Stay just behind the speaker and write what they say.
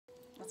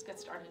Let's get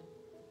started.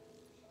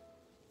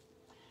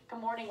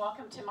 Good morning,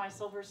 welcome to my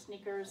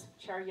SilverSneakers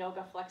Chair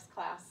Yoga Flex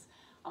class.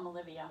 I'm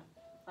Olivia.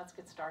 Let's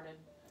get started.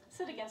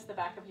 Sit against the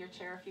back of your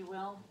chair if you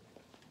will.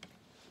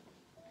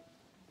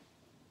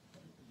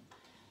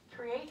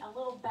 Create a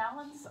little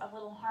balance, a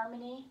little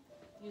harmony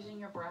using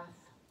your breath.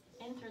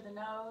 In through the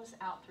nose,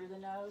 out through the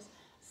nose.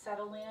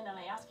 Settle in, and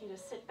I ask you to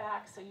sit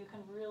back so you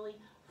can really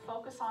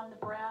focus on the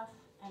breath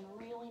and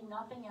really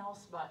nothing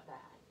else but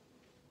that.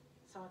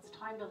 So it's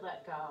time to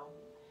let go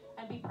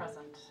and be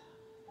present.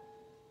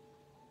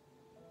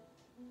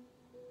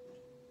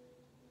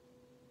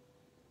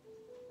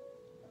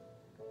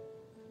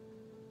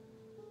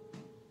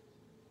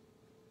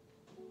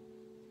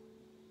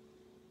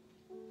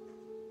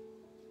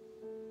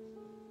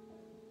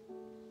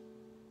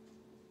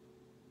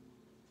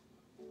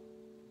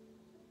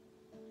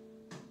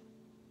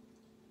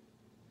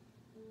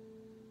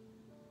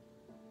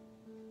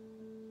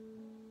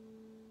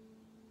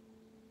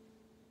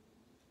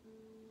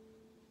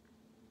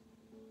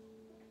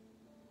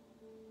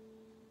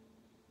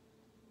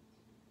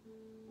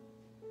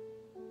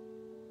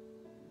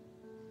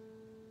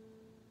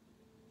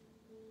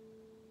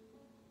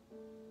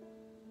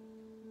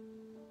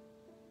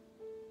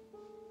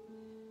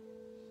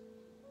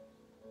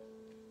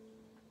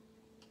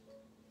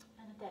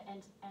 At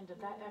the end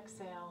of that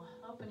exhale,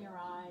 open your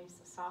eyes,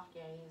 soft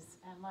gaze,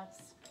 and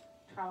let's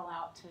travel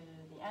out to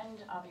the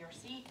end of your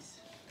seat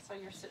so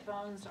your sit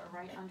bones are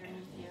right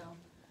underneath you.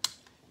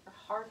 Your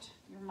heart,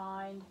 your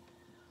mind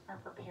are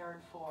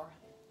prepared for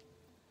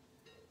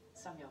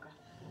some yoga.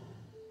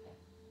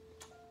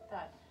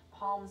 That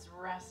palms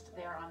rest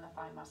there on the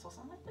thigh muscles,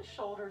 and let the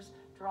shoulders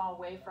draw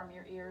away from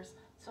your ears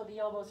so the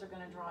elbows are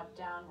going to draw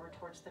downward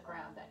towards the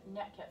ground. That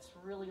neck gets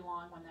really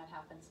long when that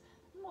happens.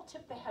 And we'll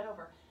tip the head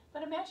over.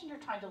 But imagine you're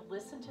trying to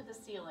listen to the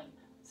ceiling.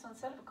 So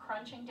instead of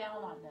crunching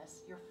down on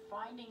this, you're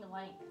finding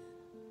length.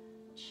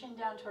 Chin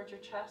down towards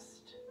your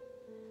chest.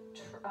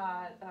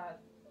 Draw it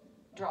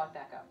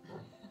back up.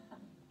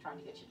 Trying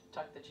to get you to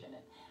tuck the chin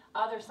in.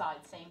 Other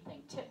side, same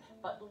thing. Tip,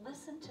 but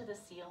listen to the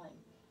ceiling.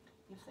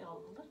 You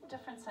feel a little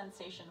different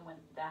sensation when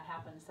that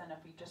happens than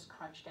if you just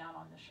crunch down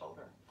on the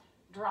shoulder.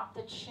 Drop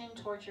the chin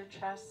towards your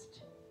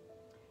chest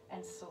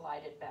and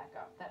slide it back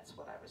up. That's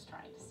what I was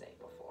trying to say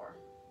before.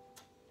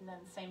 And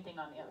then same thing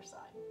on the other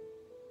side.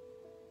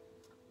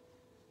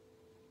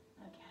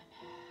 Again.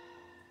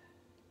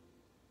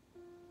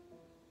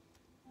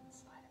 And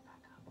slide it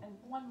back up. And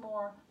one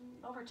more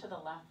over to the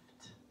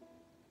left.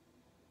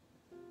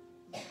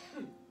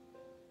 And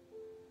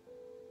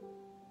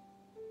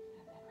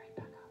then right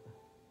back up.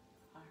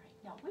 All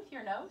right. Now with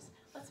your nose,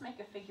 let's make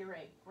a figure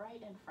eight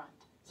right in front.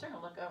 So you're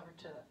going to look over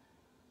to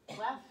the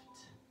left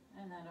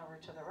and then over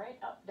to the right,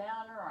 up,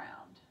 down,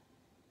 around.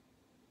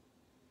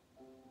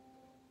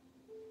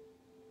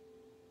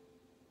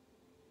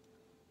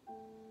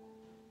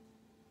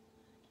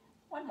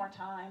 One more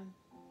time,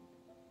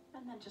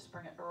 and then just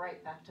bring it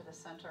right back to the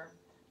center.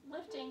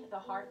 Lifting the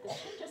heart, the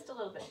chin just a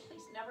little bit.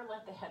 Please never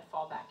let the head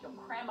fall back. You'll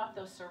cram up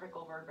those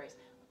cervical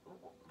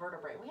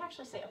vertebrae. We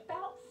actually say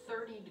about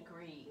 30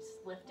 degrees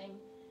lifting,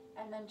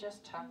 and then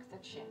just tuck the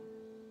chin.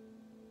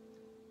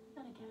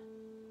 And again,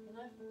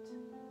 lift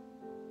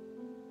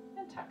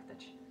and tuck the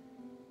chin.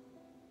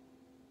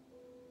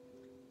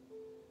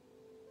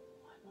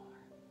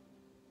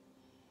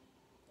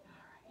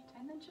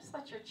 And then just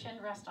let your chin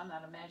rest on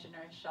that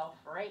imaginary shelf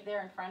right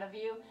there in front of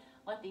you.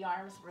 Let the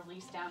arms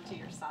release down to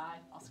your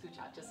side. I'll scooch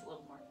out just a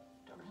little more.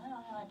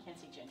 I can't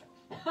see Ginger.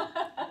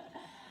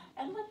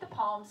 And let the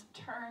palms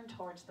turn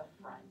towards the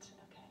front.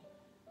 Okay.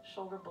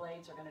 Shoulder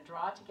blades are going to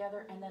draw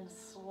together and then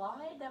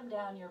slide them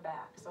down your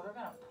back. So they're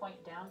going to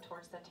point down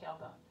towards the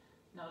tailbone.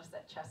 Notice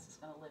that chest is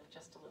going to lift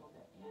just a little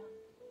bit.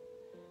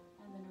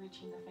 Yeah. And then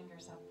reaching the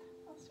fingers up.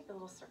 Let's take a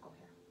little circle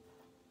here.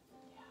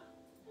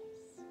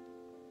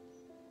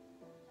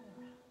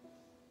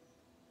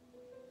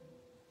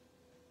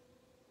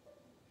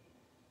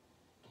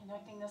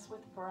 Connecting this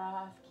with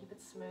breath, keep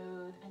it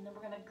smooth, and then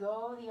we're going to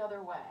go the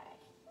other way.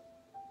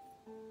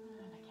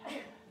 And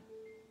again.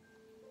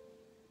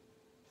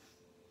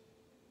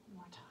 One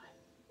more time.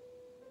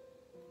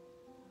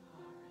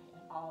 All right,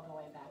 and all the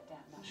way back down.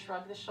 Now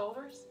shrug the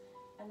shoulders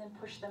and then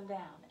push them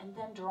down. And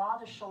then draw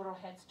the shoulder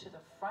heads to the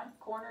front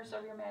corners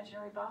of your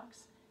imaginary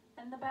box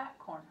and the back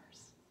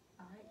corners.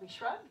 All right, we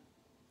shrug,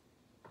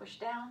 push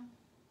down,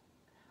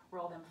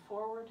 roll them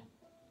forward,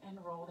 and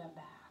roll them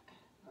back.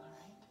 All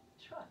right,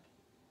 shrug.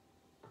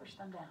 Push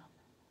them down,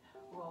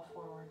 roll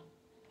forward,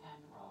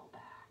 and roll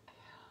back.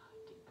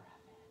 Deep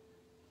breath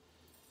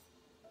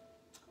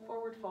in.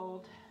 Forward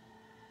fold,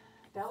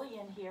 belly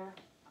in here,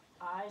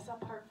 eyes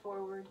up, heart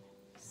forward,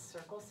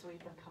 circle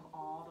sweep, and come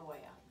all the way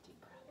up. Deep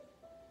breath.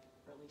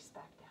 Release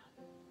back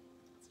down.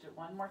 Let's do it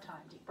one more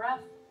time. Deep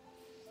breath,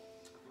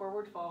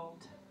 forward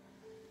fold,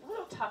 a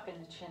little tuck in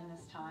the chin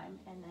this time,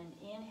 and then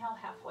inhale,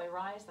 halfway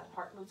rise, that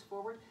heart moves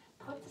forward.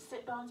 Put the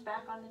sit bones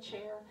back on the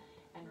chair,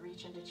 and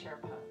reach into chair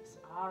pose.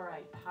 All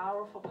right,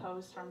 powerful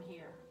pose from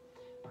here.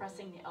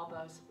 Pressing the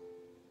elbows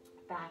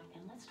back,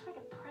 and let's try to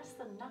press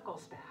the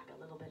knuckles back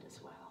a little bit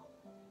as well.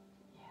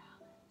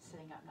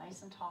 sitting up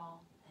nice and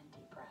tall, and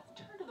deep breath.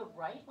 Turn to the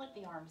right, let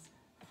the arms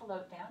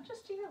float down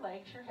just to your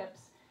legs, your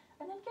hips,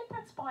 and then get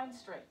that spine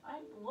straight.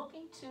 I'm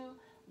looking to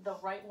the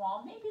right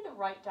wall, maybe the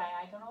right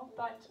diagonal,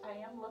 but I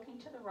am looking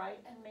to the right,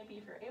 and maybe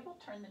if you're able,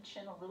 turn the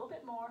chin a little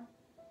bit more.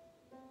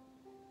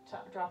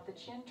 Drop the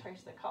chin,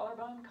 trace the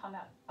collarbone, come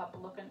up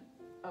looking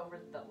over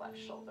the left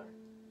shoulder.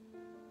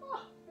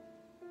 Oh,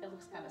 it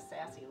looks kind of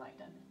sassy like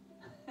that.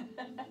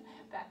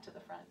 Back to the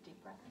front,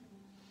 deep breath.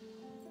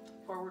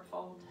 Forward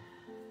fold,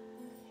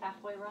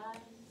 halfway rise,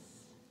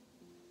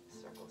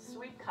 circle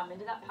sweep, come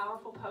into that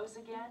powerful pose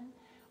again,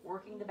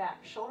 working the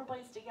back, shoulder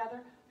blades together,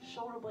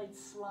 shoulder blades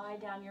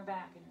slide down your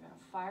back, and you're going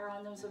to fire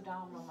on those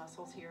abdominal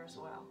muscles here as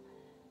well.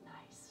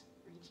 Nice.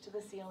 Reach to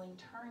the ceiling,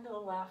 turn to the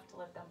left,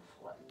 let them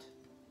float.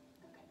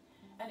 Okay.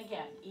 And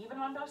again, even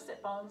on those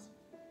sit bones,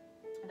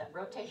 that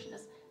rotation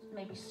is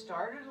maybe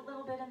started a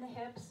little bit in the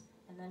hips,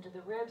 and then to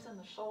the ribs and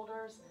the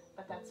shoulders,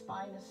 but that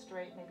spine is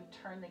straight. Maybe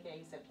turn the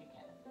gaze if you can.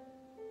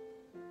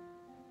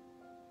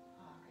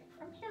 All right,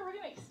 from here we're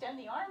going to extend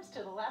the arms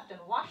to the left and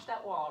wash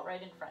that wall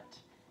right in front,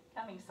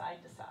 coming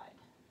side to side.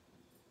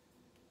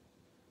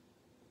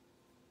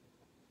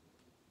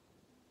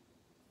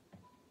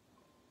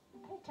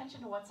 Pay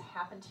attention to what's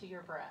happened to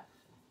your breath.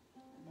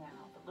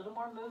 Now, a little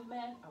more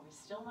movement. Are we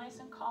still nice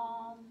and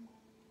calm?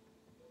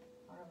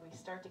 Or do we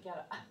start to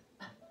get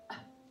a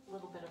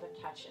little bit of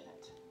a catch in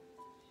it?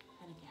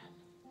 And again,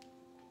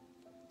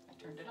 I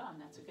turned it on.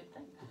 That's a good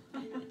thing.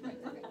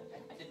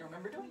 I didn't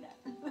remember doing that.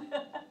 And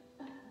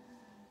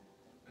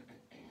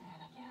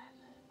again.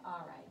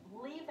 All right.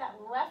 Leave that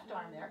left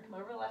arm there. Come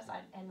over to the left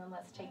side, and then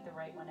let's take the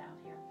right one out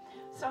here.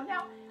 So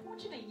now I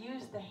want you to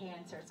use the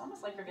hands here. It's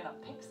almost like you're going to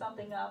pick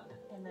something up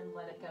and then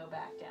let it go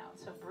back down.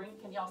 So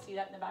can y'all see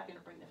that in the back? You're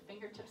going to bring the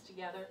fingertips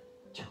together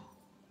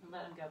and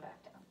let them go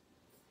back down.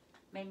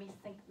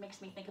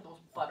 Makes me think of those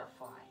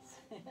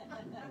butterflies.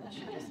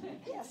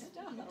 Yes, it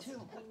does. Me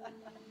too.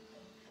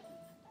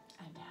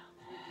 And down.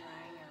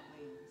 Drying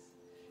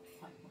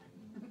our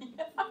wings.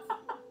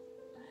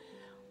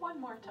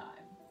 One more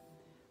time.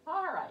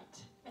 All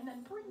right. And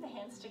then bring the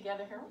hands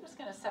together here. We're just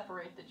going to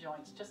separate the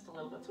joints just a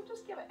little bit. So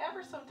just give it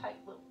ever so tight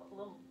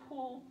little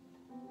pull,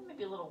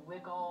 maybe a little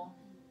wiggle.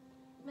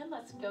 And then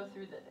let's go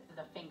through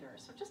the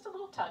fingers. So just a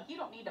little tug. You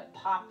don't need to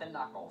pop the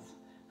knuckles,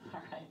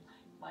 all right,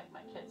 like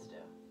my kids do.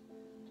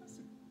 Just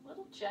a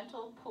little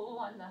gentle pull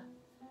on the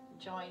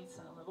joints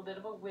and a little bit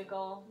of a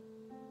wiggle.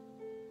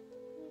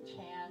 Each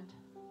hand,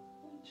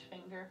 each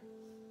finger.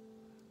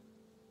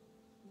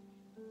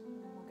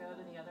 And then we'll go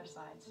to the other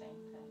side, same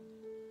thing.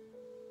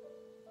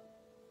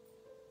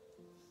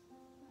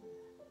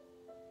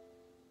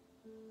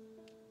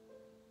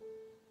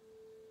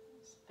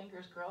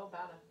 Fingers grow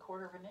about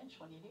 1/4 of an inch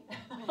when you do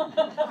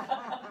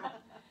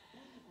that.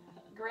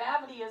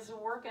 Gravity is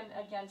working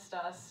against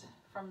us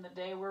from the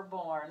day we're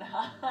born.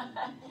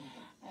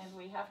 And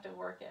we have to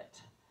work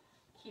at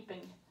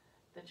keeping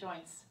the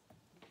joints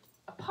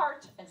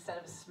apart instead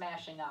of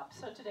smashing up.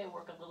 So today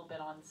work a little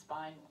bit on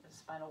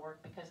spinal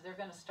work, because they're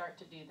going to start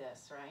to do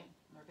this, right?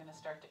 They're going to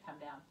start to come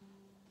down.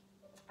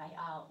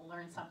 I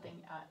learned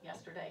something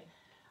yesterday,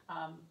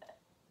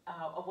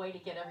 a way to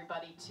get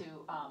everybody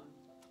to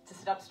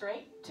sit up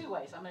straight. 2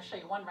 ways. I'm going to show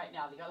you one right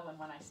now. The other one,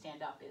 when I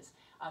stand up, is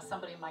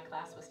somebody in my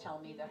class was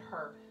telling me that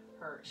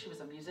she was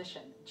a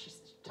musician. She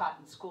taught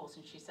in schools,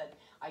 and she said,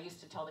 I used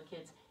to tell the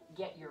kids,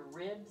 get your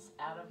ribs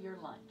out of your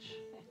lunch.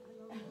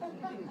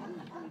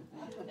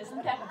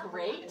 Isn't that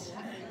great?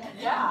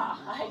 Yeah,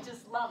 I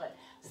just love it.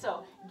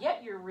 So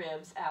get your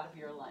ribs out of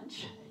your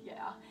lunch.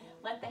 Yeah.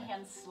 Let the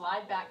hands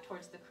slide back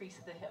towards the crease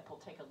of the hip. We'll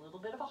take a little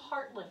bit of a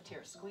heart lift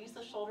here. Squeeze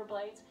the shoulder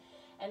blades,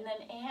 and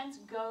then hands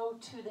go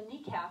to the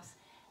kneecaps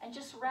and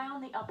just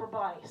round the upper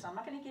body. So I'm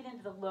not going to get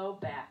into the low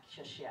back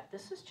just yet.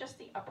 This is just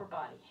the upper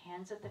body.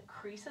 Hands at the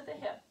crease of the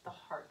hip. The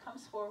heart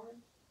comes forward.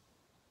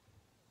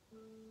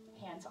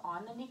 Hands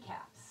on the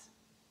kneecaps.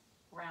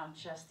 Round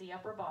just the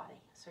upper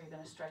body. So you're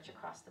going to stretch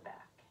across the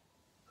back.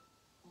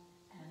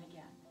 And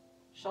again,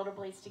 shoulder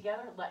blades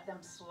together. Let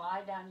them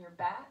slide down your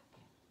back.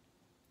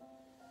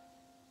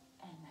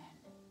 And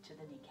then to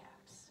the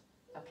kneecaps.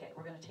 Okay,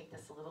 we're going to take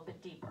this a little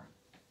bit deeper.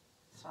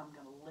 So I'm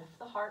going to lift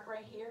the heart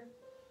right here.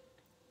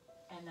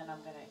 And then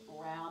I'm going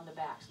to round the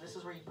back. So this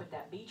is where you put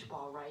that beach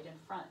ball right in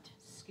front.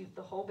 Scoop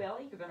the whole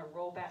belly. You're going to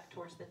roll back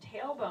towards the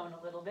tailbone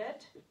a little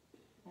bit.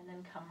 And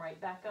then come right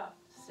back up.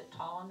 Sit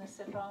tall on the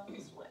sit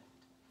bones. Lift.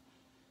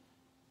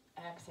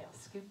 Exhale.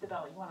 Scoop the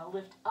belly. You want to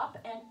lift up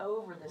and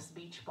over this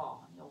beach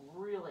ball. And you'll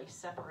really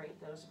separate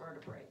those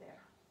vertebrae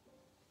there.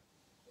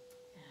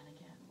 And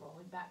again,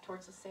 rolling back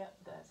towards the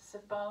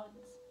sit bones,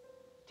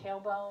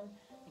 tailbone.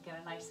 You get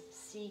a nice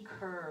C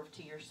curve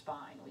to your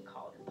spine. We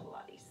call it in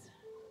Pilates.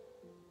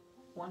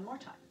 One more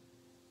time.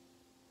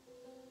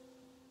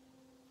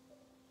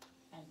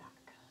 And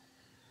back.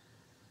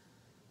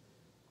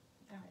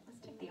 All right, let's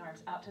take the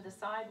arms out to the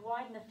side.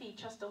 Widen the feet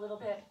just a little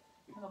bit.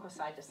 And we'll go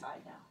side to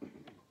side now.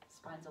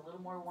 Spine's a little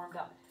more warmed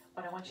up.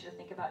 What I want you to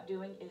think about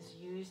doing is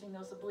using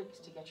those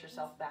obliques to get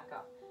yourself back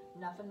up.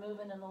 Nothing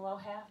moving in the low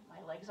half. My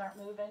legs aren't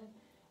moving.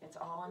 It's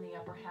all on the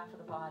upper half of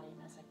the body.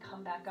 And as I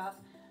come back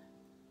up,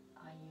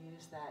 I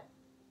use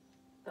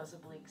those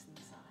obliques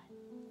inside.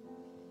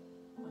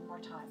 One more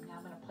time. Now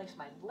I'm going to place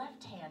my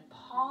left hand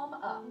palm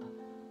up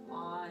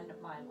on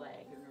my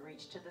leg and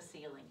reach to the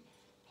ceiling.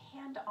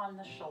 Hand on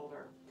the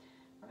shoulder.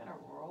 We're going to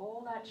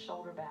roll that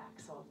shoulder back.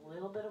 So a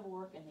little bit of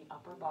work in the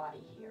upper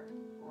body here.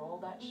 Roll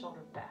that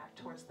shoulder back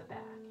towards the back.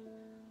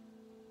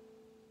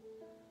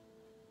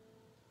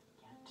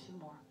 Yeah, 2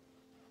 more.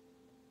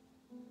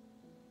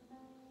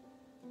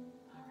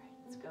 All right,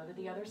 let's go to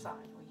the other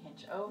side. We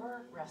hinge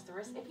over, rest the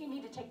wrist. If you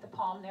need to take the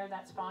palm there,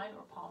 that's fine,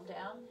 or palm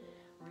down.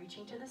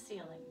 Reaching to the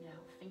ceiling. Now,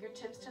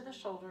 fingertips to the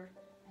shoulder,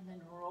 and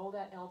then roll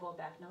that elbow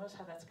back. Notice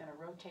how that's going to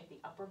rotate the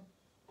upper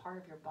part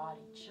of your body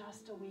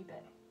just a wee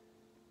bit.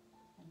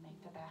 And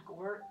make the back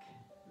work,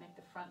 make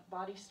the front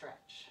body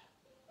stretch.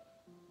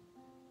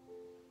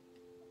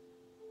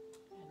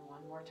 And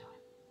one more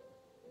time.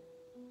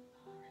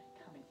 All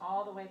right, coming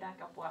all the way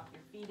back up, walk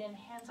your feet in,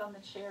 hands on the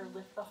chair,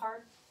 lift the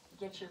heart,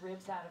 get your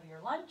ribs out of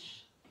your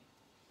lunge.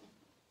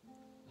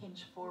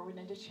 Hinge forward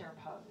into chair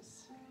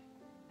pose.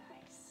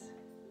 Nice.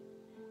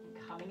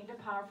 And coming into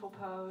powerful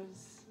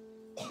pose,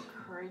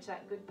 encourage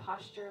that good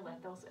posture,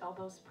 let those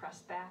elbows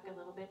press back a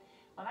little bit.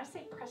 When I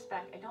say press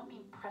back, I don't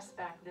mean press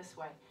back this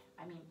way.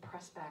 I mean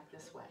press back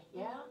this way.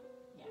 Yeah?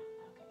 Yeah,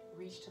 okay.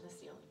 Reach to the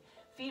ceiling.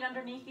 Feet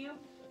underneath you.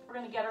 We're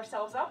going to get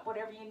ourselves up.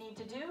 Whatever you need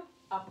to do,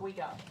 up we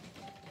go.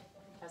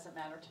 Doesn't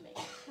matter to me.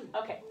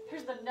 Okay,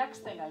 here's the next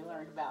thing I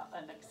learned about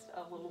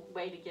a little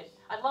way to get.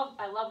 I love.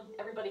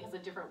 Everybody has a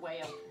different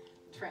way of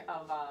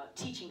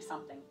teaching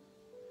something,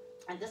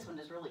 and this one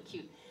is really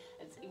cute.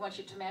 I want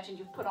you to imagine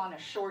you've put on a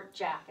short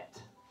jacket,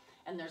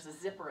 and there's a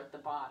zipper at the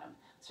bottom.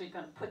 So you're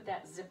going to put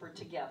that zipper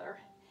together,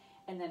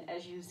 and then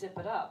as you zip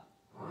it up,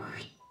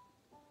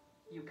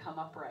 you come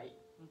upright.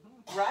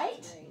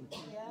 Right?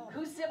 Yeah.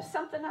 Who zips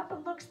something up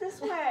and looks this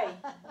way?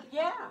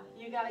 Yeah,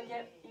 you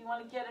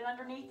want to get it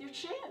underneath your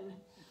chin.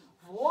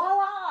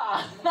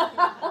 Voila!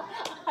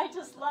 I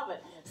just love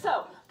it.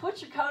 So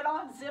put your coat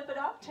on, zip it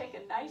up, take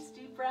a nice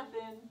deep breath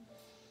in,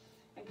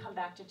 and come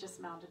back to just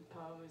mounted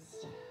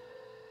pose.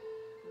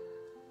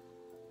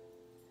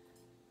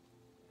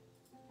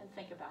 And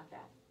think about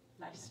that.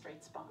 Nice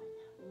straight spine.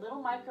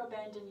 Little micro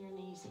bend in your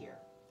knees here.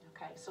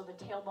 Okay, so the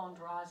tailbone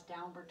draws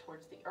downward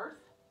towards the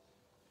earth.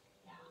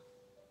 Yeah.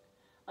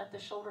 Let the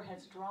shoulder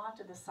heads draw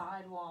to the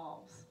side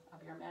walls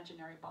of your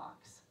imaginary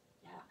box.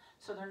 Yeah.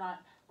 So they're not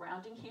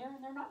rounding here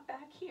and they're not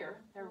back here.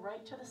 They're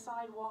right to the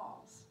side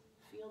walls.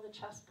 Feel the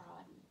chest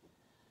broaden.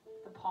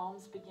 The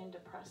palms begin to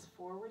press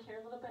forward here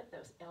a little bit.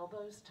 Those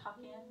elbows tuck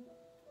in.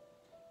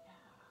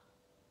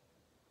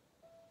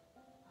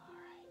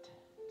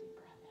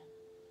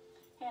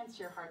 Hands to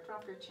your heart,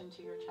 drop your chin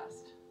to your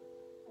chest.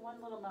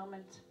 One little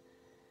moment,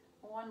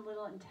 one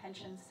little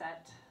intention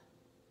set.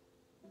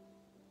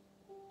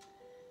 All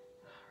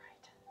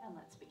right, and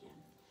let's begin.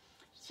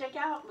 Shake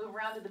out, move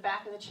around to the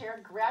back of the chair,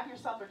 grab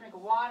yourself a drink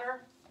of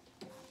water,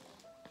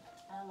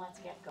 and let's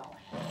get going.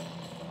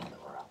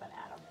 We're up and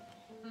at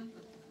 'em.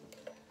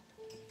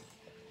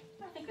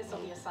 I think this will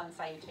be a sun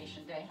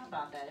salutation day. How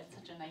about that? It's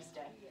such a nice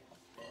day.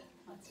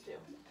 Let's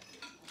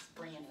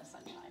bring in the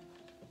sunshine.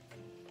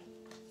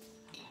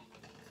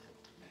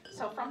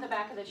 So from the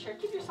back of the chair,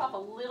 give yourself a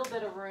little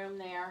bit of room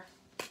there.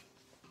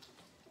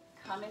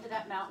 Come into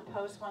that mountain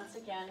pose once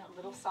again, a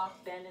little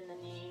soft bend in the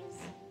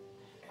knees.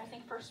 I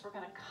think first we're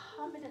going to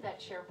come into that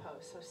chair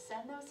pose. So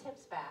send those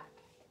hips back.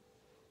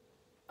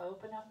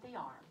 Open up the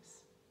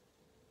arms.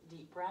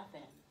 Deep breath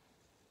in.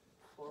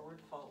 Forward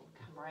fold.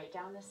 Come right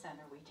down the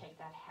center. We take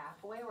that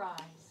halfway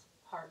rise.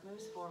 Heart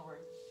moves forward.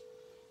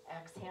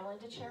 Exhale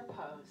into chair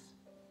pose.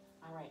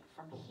 All right,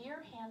 from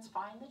here, hands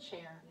find the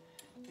chair.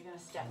 You're going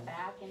to step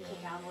back into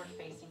downward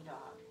facing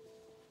dog.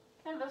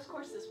 And those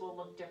courses will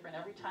look different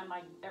every time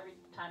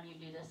you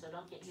do this, so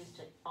don't get used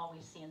to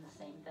always seeing the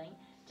same thing.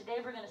 Today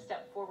we're going to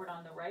step forward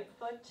on the right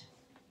foot,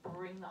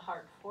 bring the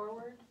heart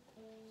forward,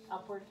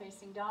 upward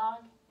facing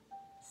dog,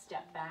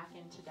 step back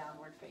into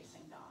downward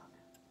facing dog.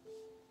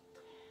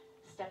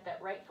 Step that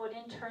right foot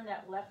in, turn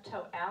that left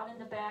toe out in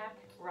the back,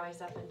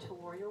 rise up into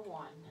warrior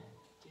one.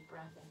 Deep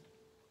breath in.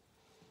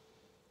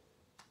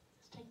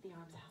 Let's take the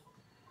arms out.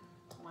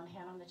 One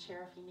hand on the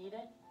chair if you need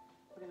it.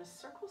 We're going to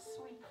circle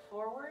sweep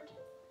forward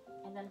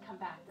and then come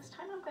back. This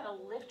time I'm going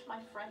to lift my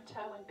front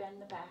toe and bend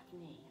the back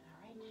knee.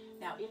 All right.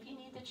 Now if you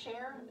need the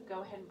chair,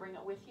 go ahead and bring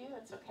it with you.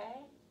 It's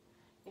okay.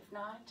 If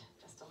not,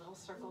 just a little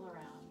circle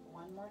around.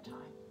 One more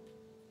time.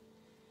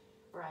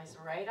 Rise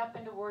right up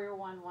into warrior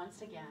one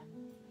once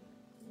again.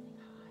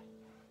 High.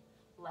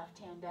 Left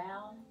hand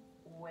down.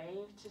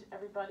 Wave to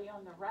everybody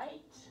on the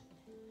right.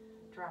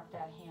 Drop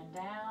that hand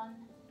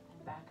down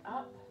and back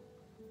up.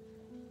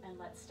 And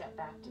let's step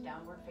back to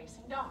downward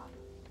facing dog.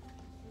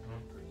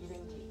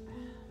 Breathing deep.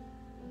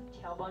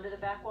 Tailbone to the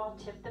back wall,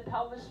 tip the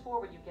pelvis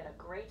forward. You get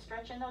a great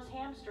stretch in those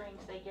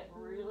hamstrings. They get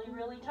really,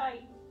 really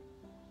tight.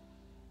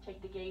 Take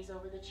the gaze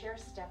over the chair,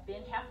 step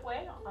in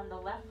halfway on the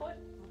left foot.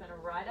 We're going to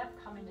ride up,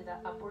 come into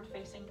that upward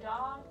facing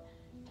dog.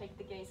 Take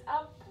the gaze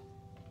up,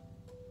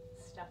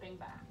 stepping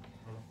back.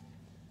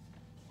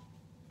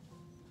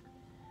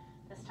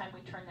 time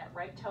we turn that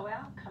right toe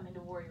out, come into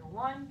warrior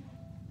one,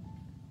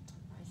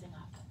 rising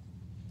up.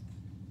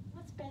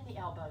 Let's bend the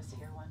elbows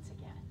here once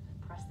again.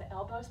 Press the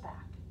elbows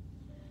back.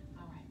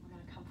 All right, we're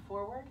going to come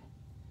forward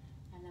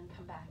and then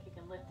come back. You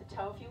can lift the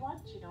toe if you want.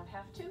 You don't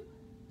have to.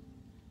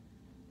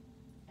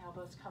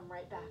 Elbows come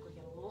right back. We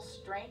get a little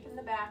strength in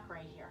the back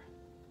right here.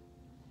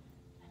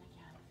 And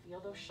again, feel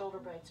those shoulder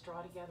blades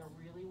draw together.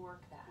 Really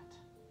work that.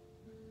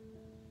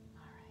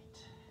 All right.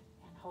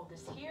 And hold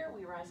this here.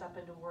 We rise up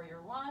into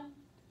warrior one.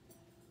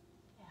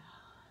 Yeah,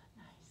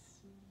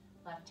 nice.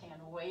 Left hand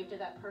wave to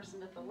that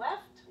person at the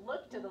left.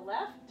 Look to the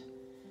left.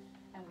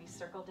 And we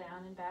circle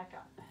down and back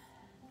up.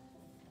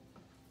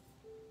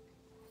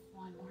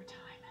 One more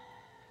time.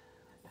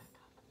 Back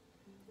up.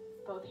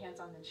 Both hands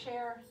on the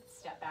chair.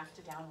 Step back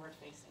to downward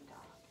facing dog.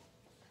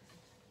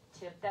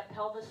 Tip that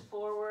pelvis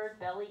forward,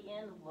 belly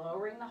in,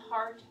 lowering the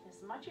heart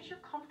as much as you're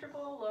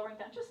comfortable, lowering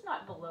down, just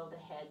not below the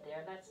head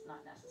there, that's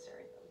not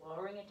necessary, but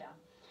lowering it down.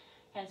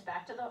 Hands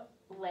back to the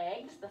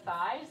legs, the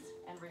thighs,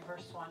 and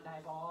reverse swan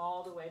dive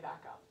all the way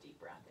back up. Deep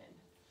breath in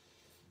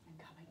and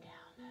coming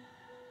down.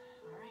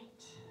 All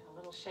right, a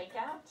little shake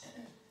out.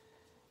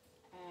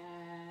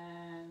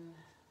 And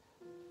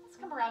let's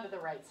come around to the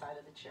right side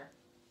of the chair.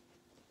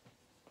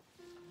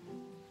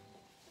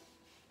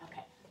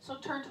 Okay, so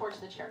turn towards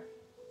the chair.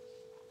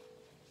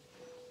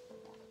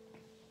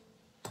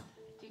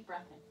 Deep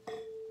breath in.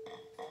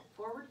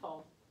 Forward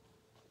fold.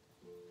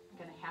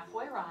 You're going to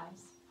halfway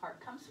rise.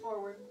 Heart comes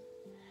forward.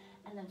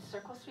 And then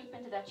circle sweep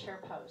into that chair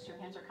pose. Your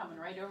hands are coming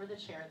right over the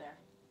chair there.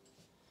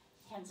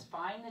 Hands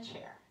find the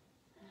chair.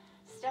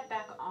 Step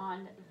back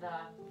on the,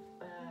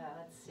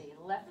 let's see,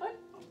 left foot?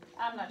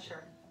 I'm not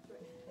sure.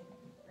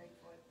 Right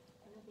foot.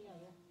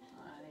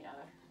 The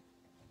other.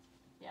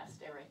 Yeah,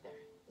 stay right there.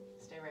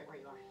 Stay right where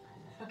you are.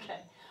 Okay.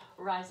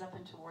 Rise up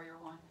into warrior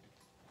one.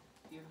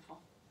 Beautiful.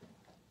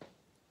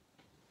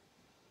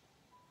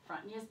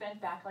 Front knee is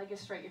bent, back leg is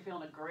straight. You're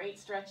feeling a great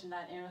stretch in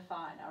that inner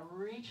thigh. Now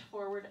reach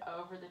forward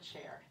over the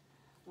chair.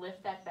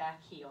 Lift that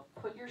back heel.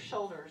 Put your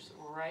shoulders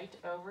right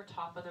over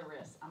top of the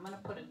wrists. I'm going to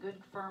put a good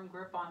firm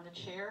grip on the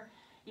chair.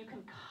 You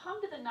can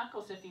come to the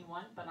knuckles if you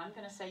want, but I'm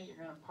going to say you're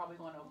going to probably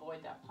want to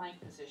avoid that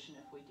plank position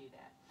if we do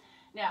that.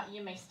 Now,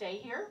 you may stay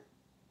here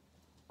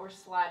or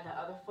slide the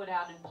other foot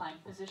out in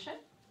plank position.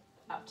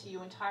 Up to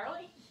you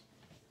entirely.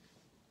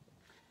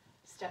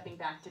 Stepping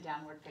back to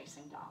downward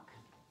facing dog.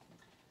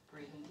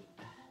 Breathing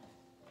deep.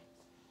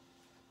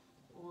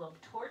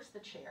 Look towards the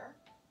chair.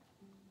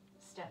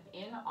 Step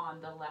in on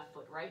the left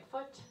foot, right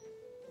foot.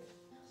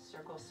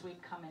 Circle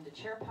sweep, come into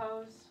chair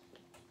pose.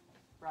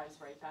 Rise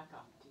right back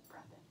up. Deep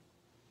breath in.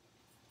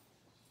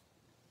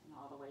 And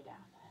all the way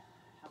down.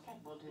 Okay,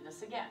 we'll do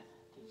this again.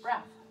 Deep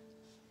breath.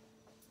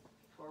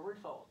 Forward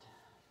fold.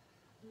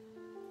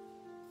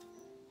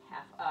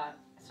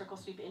 Circle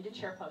sweep into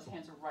chair pose.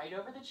 Hands are right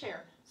over the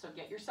chair. So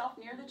get yourself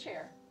near the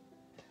chair.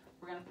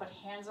 We're going to put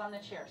hands on the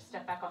chair.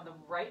 Step back on the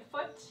right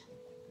foot.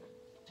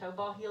 Toe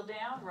ball heel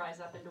down. Rise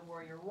up into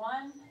warrior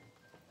one.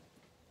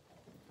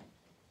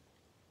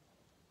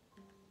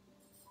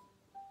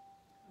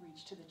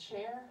 Reach to the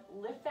chair.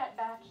 Lift that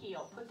back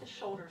heel. Put the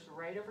shoulders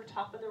right over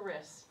top of the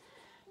wrists.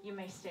 You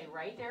may stay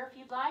right there if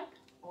you'd like,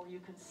 or you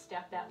can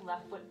step that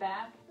left foot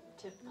back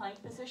to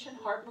plank position.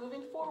 Heart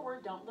moving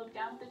forward. Don't look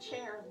down at the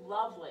chair.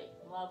 Lovely,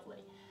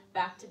 lovely.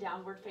 Back to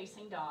downward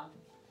facing dog.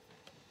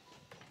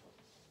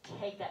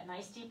 Take that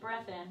nice deep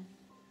breath in.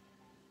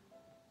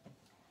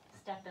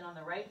 Step in on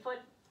the right foot,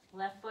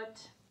 left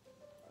foot.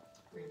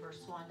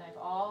 Reverse swan dive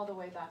all the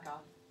way back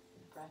up.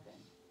 Breath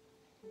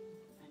in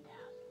and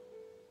down.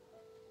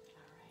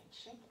 All right,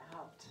 shake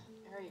out.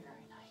 Very,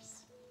 very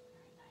nice.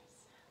 Very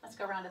nice. Let's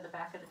go around to the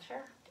back of the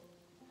chair.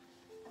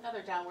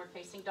 Another downward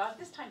facing dog.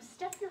 This time,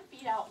 step your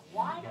feet out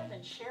wider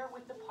than chair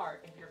width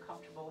apart if you're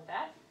comfortable with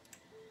that.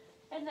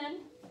 And then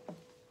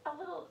a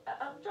little,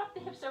 drop the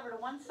hips over to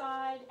one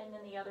side and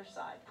then the other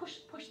side. Push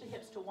the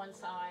hips to one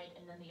side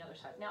and then the other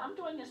side. Now I'm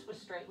doing this with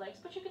straight legs,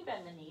 but you can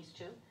bend the knees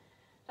too.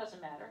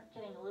 Doesn't matter.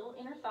 Getting a little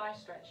inner thigh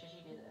stretch as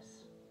you do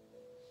this.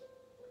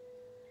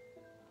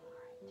 All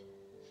right.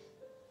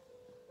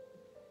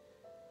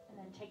 And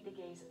then take the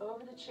gaze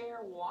over the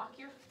chair. Walk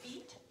your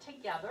feet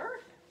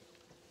together.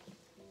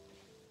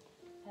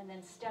 And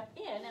then step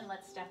in and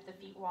let's step the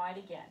feet wide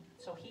again.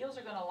 So heels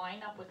are going to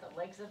line up with the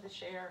legs of the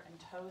chair and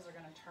toes are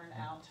going to turn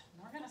out.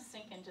 And we're going to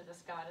sink into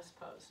this goddess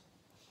pose.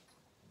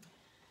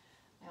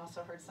 I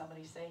also heard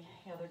somebody say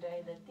the other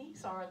day that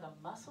these are the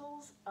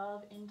muscles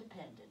of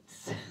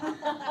independence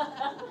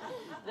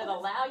that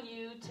allow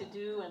you to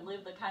do and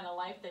live the kind of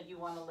life that you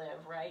want to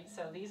live, right?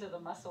 So these are the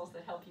muscles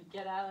that help you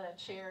get out of that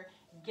chair,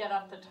 get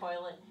up the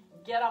toilet,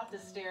 get up the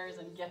stairs,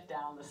 and get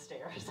down the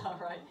stairs, all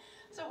right?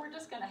 So we're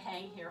just going to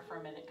hang here for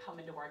a minute, come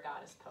into our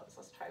goddess pose.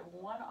 Let's try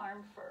one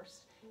arm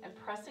first and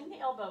pressing the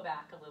elbow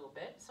back a little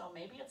bit. So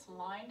maybe it's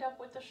lined up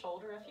with the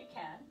shoulder if you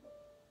can.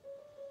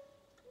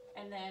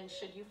 And then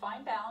should you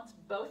find balance,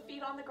 both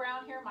feet on the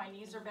ground here, my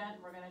knees are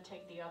bent, we're going to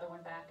take the other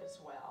one back as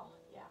well.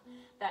 Yeah.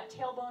 That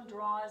tailbone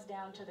draws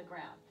down to the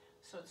ground.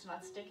 So it's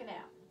not sticking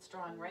out. It's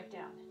drawing right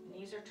down.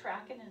 Knees are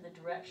tracking in the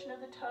direction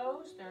of the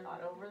toes. They're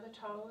not over the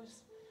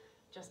toes.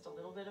 Just a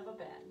little bit of a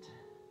bend.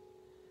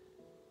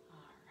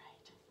 All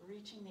right.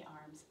 Reaching the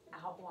arms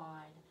out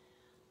wide.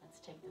 Let's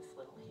take this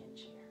little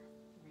hinge here.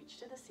 Reach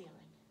to the ceiling.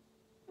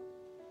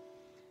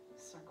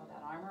 Circle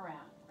that arm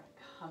around. We're going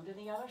to come to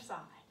the other side.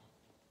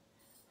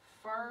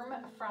 Firm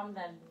from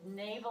the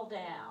navel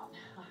down.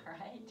 All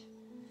right.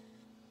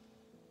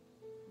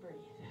 Breathe.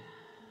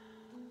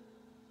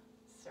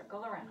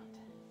 Circle around.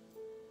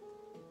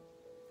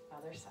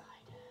 Other side.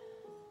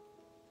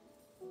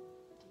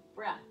 Deep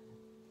breath.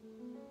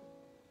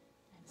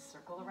 And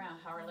circle around.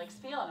 How are our legs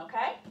feeling,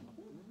 okay?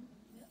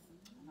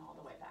 And all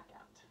the way back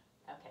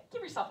out. Okay,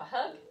 give yourself a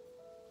hug.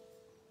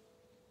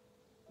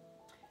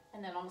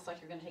 And then almost like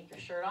you're going to take your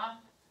shirt off,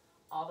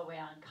 all the way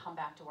on and come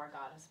back to our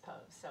goddess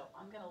pose. So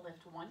I'm going to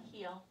lift one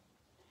heel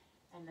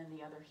and then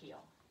the other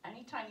heel.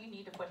 Anytime you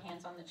need to put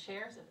hands on the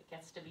chairs, if it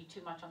gets to be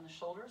too much on the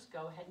shoulders,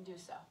 go ahead and do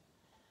so.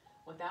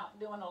 Without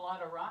doing a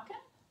lot of rocking,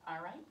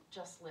 all right,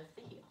 just lift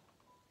the heel.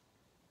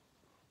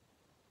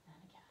 And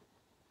again.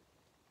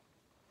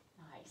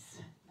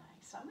 Nice,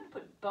 nice. So I'm going to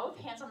put both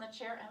hands on the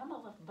chair and I'm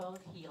going to lift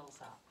both heels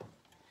up.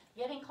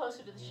 Getting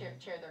closer to the chair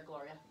there,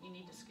 Gloria. You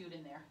need to scoot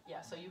in there.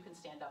 Yeah, so you can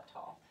stand up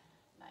tall.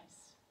 Nice,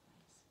 nice.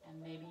 And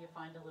maybe you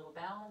find a little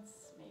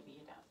balance, maybe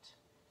you don't.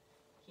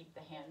 Keep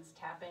the hands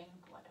tapping,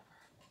 whatever.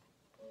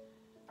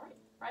 All right,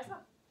 rise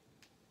up.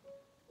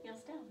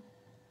 Heels down.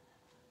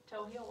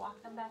 Toe heel,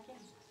 walk them back in.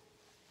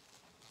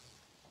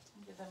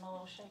 Give them a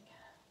little shake.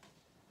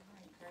 All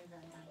right, very,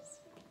 very nice.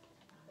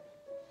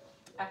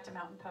 Back to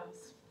mountain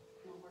pose.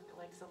 We'll work the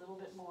legs a little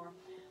bit more.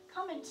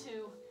 Come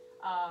into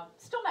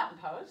still mountain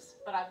pose,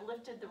 but I've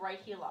lifted the right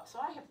heel up. So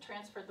I have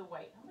transferred the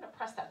weight. I'm going to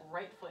press that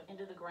right foot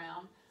into the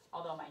ground.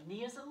 Although my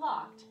knee isn't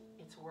locked,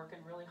 it's working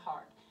really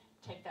hard.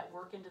 Take that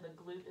work into the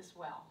glute as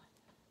well.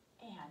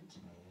 And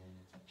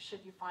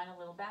should you find a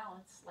little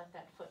balance, let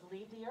that foot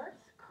leave the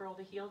earth, curl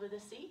the heel to the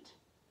seat,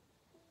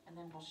 and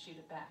then we'll shoot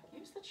it back.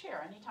 Use the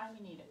chair anytime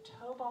you need it.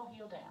 Toe ball,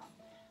 heel down.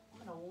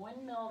 I'm going to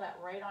windmill that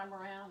right arm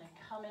around and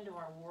come into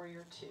our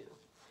warrior two.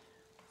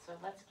 So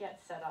let's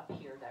get set up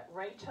here. That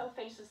right toe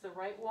faces the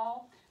right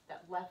wall.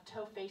 That left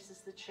toe faces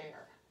the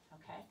chair.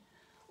 Okay?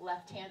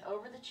 Left hand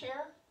over the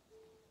chair.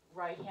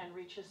 Right hand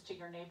reaches to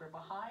your neighbor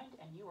behind,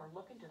 and you are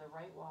looking to the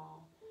right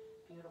wall.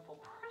 Beautiful.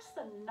 Press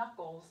the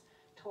knuckles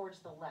towards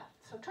the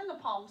left. So turn the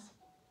palms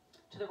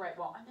to the right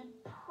wall, and then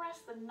press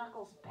the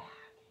knuckles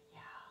back. Yeah.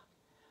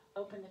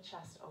 Open the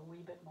chest a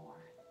wee bit more.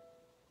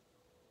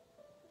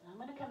 And I'm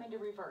going to come into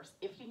reverse.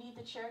 If you need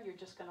the chair, you're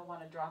just going to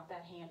want to drop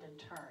that hand and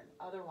turn.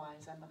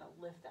 Otherwise, I'm going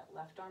to lift that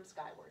left arm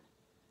skyward.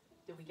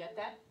 Did we get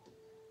that?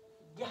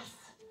 Yes.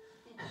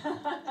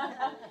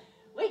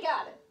 We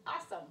got it.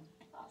 Awesome.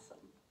 Awesome.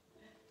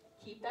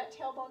 Keep that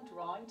tailbone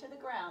drawing to the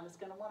ground. It's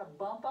going to want to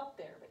bump up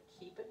there, but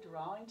keep it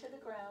drawing to the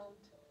ground.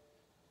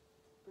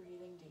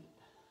 Breathing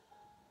deep.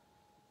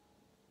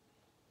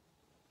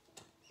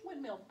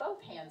 Windmill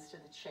both hands to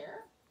the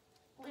chair.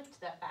 Lift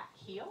that back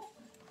heel,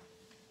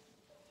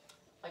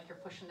 like you're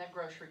pushing that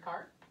grocery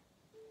cart.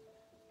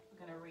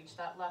 We're going to reach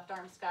that left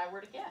arm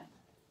skyward again.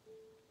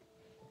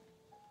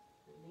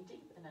 Breathing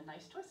deep and a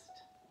nice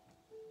twist.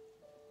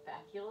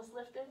 Back heel is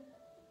lifted.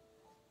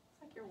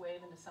 It's like you're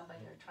waving to somebody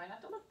there. Try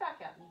not to look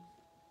back at me.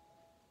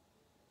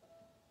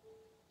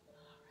 All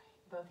right,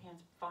 both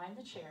hands find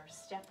the chair.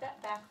 Step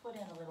that back foot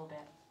in a little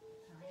bit.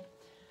 All right,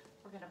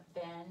 we're going to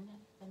bend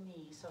the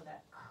knee so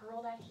that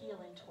curl that heel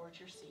in towards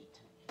your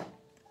seat. All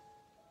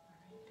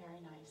right,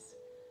 very nice.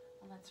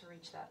 And let's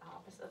reach that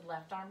opposite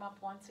left arm up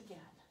once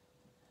again.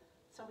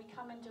 So we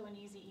come into an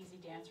easy, easy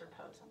dancer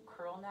pose. I'm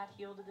curling that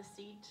heel to the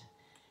seat.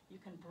 You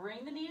can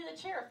bring the knee to the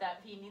chair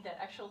if you need that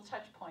extra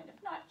touch point.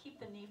 If not, keep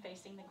the knee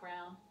facing the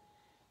ground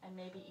and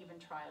maybe even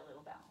try a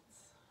little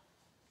balance.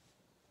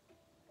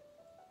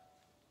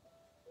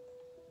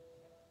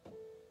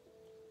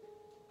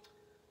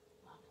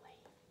 Lovely.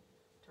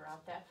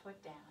 Drop that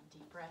foot down.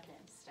 Deep breath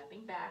in.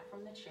 Stepping back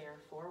from the chair,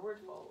 forward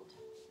fold.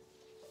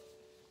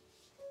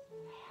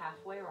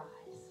 Halfway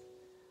rise.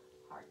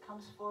 Heart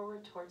comes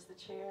forward towards the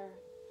chair.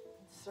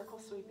 Circle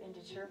sweep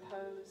into chair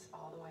pose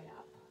all the way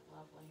up.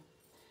 Lovely.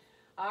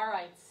 All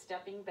right,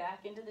 stepping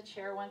back into the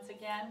chair once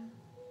again.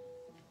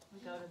 We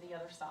go to the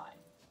other side.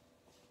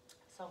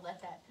 So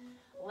let that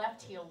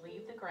left heel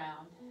leave the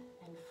ground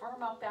and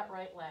firm up that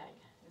right leg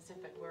as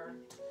if it were,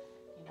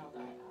 you know,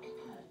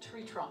 the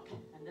tree trunk.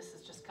 And this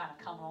is just kind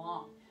of coming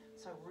along.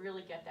 So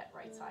really get that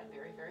right side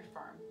very, very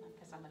firm,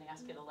 because I'm going to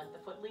ask you to let the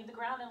foot leave the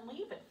ground and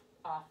leave it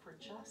off for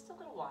just a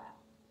little while.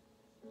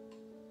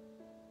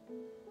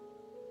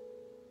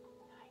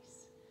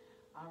 Nice.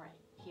 All right,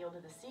 heel to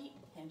the seat,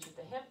 hinge at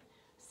the hip,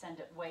 send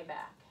it way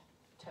back.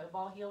 Toe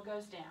ball heel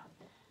goes down,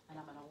 and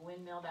I'm going to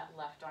windmill that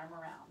left arm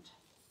around.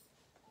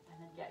 And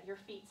then get your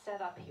feet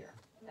set up here.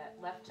 That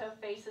left toe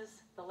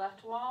faces the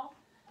left wall,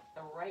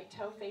 the right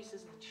toe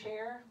faces the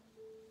chair,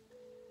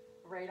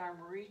 right arm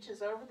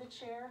reaches over the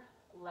chair,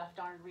 left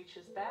arm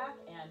reaches back,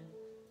 and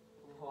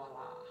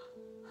voila.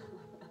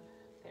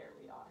 There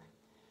we are.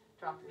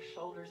 Drop your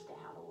shoulders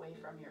down away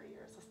from your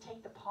ears. Let's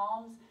take the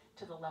palms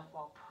to the left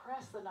wall.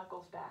 Press the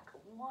knuckles back.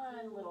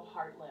 One little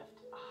heart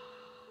lift.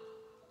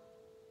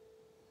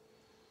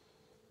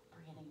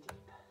 Breathing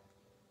deep.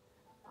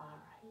 All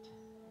right.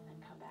 And then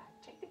come back.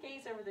 Take the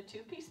gaze over the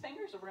two-piece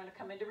fingers, and we're going to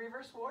come into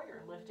reverse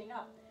warrior, lifting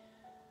up.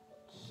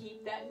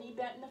 Keep that knee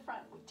bent in the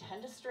front. We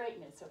tend to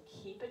straighten it, so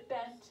keep it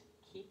bent.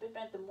 Keep it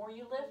bent. The more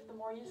you lift, the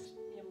more you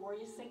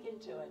sink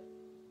into it.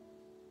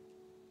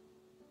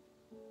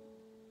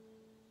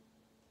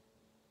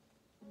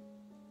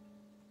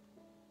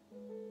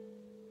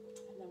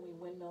 And then we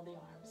windmill the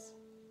arms.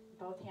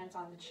 Both hands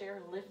on the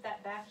chair. Lift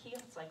that back heel.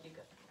 It's like you're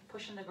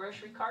pushing the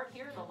grocery cart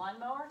here, the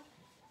lawnmower,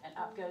 and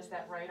up goes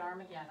that right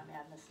arm again. I'm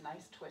adding this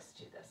nice twist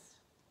to this.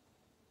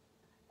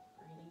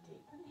 Breathing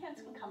deep. And the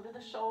hands can come to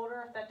the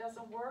shoulder. If that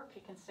doesn't work,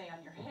 it can stay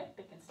on your hip.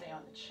 It can stay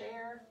on the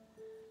chair.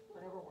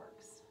 Whatever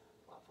works.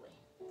 Lovely.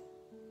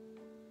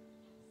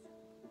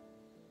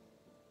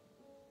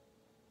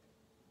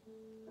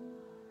 All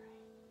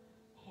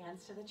right.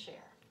 Hands to the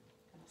chair.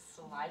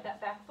 Slide that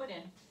back foot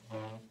in.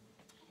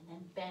 And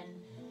then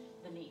bend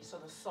the knee. So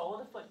the sole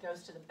of the foot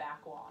goes to the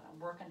back wall. And I'm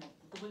working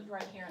the glute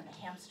right here and the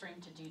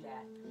hamstring to do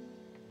that.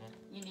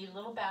 You need a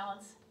little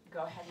balance.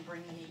 Go ahead and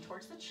bring the knee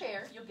towards the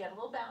chair. You'll get a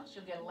little bounce.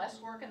 You'll get less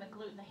work in the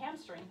glute and the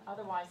hamstring.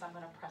 Otherwise, I'm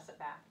going to press it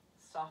back.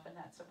 Soften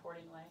that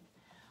supporting leg.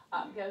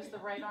 Up goes the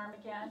right arm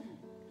again.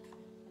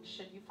 And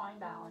should you find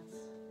balance,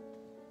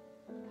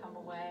 come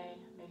away.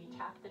 Maybe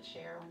tap the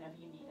chair whenever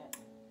you need it.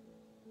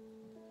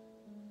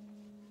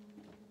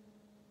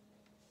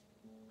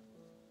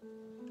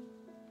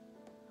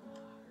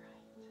 All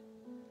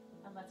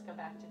right. And let's go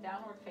back to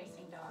downward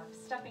facing dog.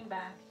 Stepping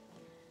back.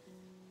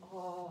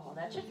 Oh,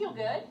 that should feel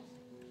good.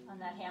 On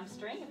that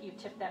hamstring, if you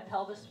tip that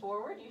pelvis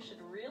forward, you should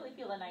really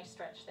feel a nice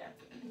stretch there.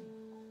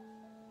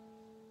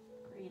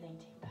 Breathing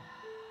deep.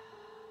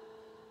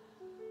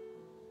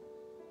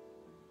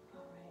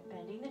 All right,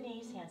 bending the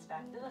knees, hands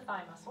back to the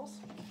thigh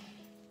muscles.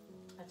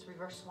 Let's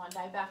reverse one,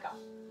 dive back up.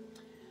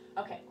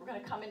 Okay, we're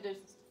going to come into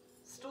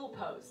stool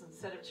pose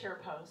instead of chair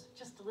pose.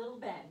 Just a little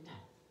bend.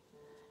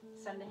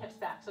 Send the hips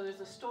back. So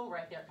there's a stool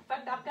right there. In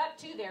fact, I've got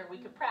two there. We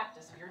could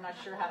practice if you're not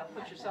sure how to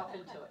put yourself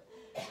into it.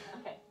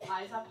 Okay,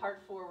 eyes up,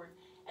 heart forward.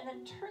 And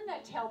then turn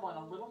that tailbone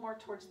a little more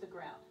towards the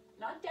ground.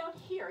 Not down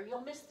here,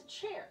 you'll miss the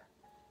chair.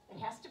 It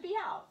has to be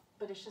out,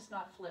 but it's just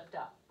not flipped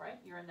up, right?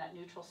 You're in that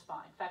neutral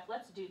spine. In fact,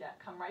 let's do that.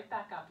 Come right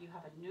back up. You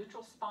have a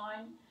neutral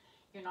spine.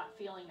 You're not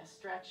feeling a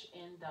stretch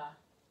in the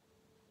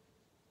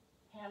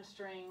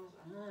hamstrings.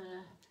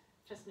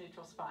 Just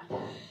neutral spine.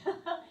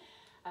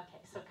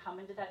 Okay, so come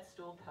into that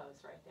stool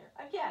pose right there.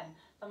 Again,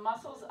 the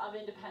muscles of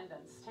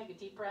independence. Take a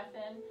deep breath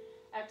in.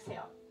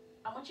 Exhale.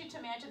 I want you to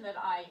imagine that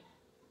I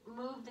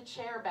move the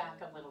chair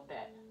back a little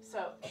bit.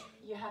 So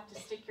you have to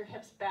stick your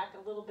hips back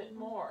a little bit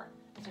more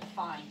to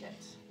find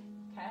it.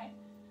 Okay?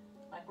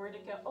 Like where to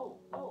go?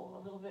 Oh,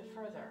 a little bit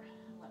further.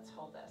 Let's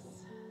hold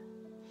this.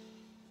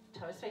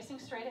 Toes facing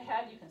straight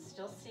ahead. You can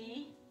still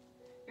see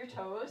your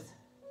toes.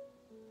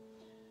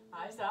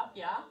 Eyes up,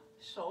 yeah.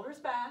 Shoulders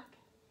back,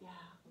 yeah.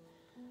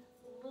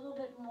 A little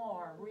bit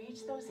more.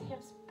 Reach those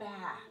hips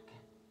back.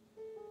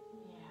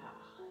 Yeah.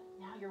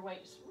 Now your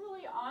weight's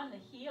really on the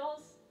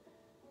heels,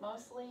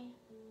 mostly.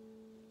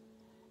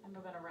 And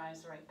we're going to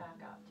rise right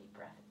back up. Deep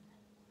breath.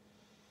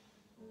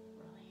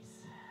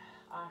 Release.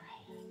 All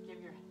right.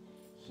 Give your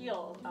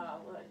heel a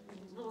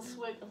little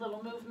swig, a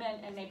little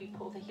movement, and maybe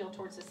pull the heel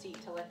towards the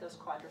seat to let those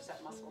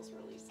quadricep muscles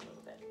release a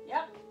little bit.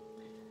 Yep.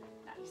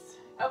 Nice.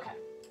 Okay.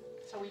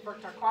 So we've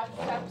worked our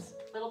quadriceps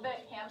a little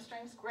bit,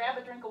 hamstrings. Grab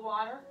a drink of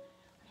water.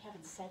 I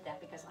haven't said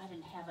that because I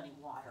didn't have any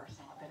water,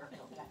 so I better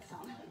go get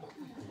some.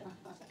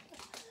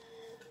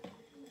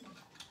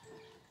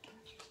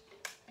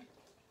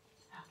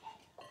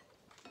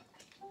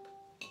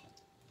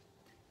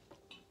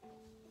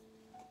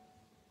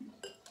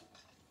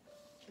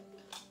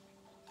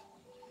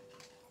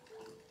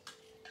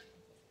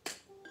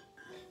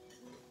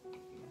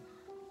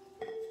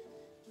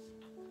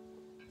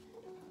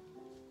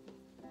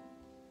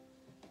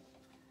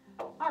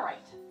 All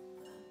right.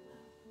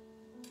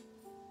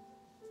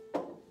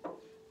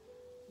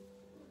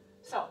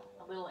 So,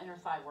 a little inner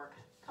thigh work.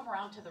 Come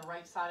around to the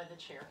right side of the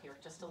chair here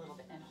just a little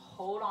bit and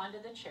hold on to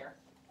the chair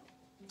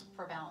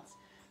for balance.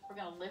 We're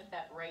going to lift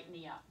that right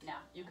knee up. Now,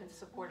 you can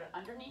support it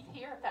underneath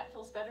here if that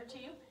feels better to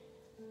you.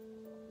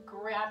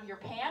 Grab your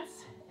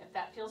pants if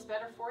that feels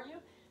better for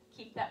you.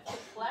 Keep that foot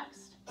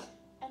flexed.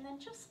 And then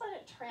just let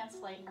it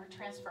translate or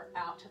transfer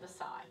out to the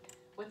side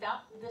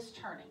without this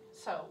turning.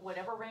 So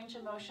whatever range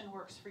of motion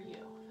works for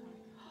you.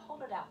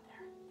 Hold it out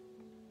there.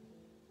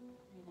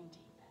 Breathing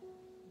deep.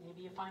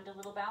 Maybe you find a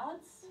little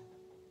balance.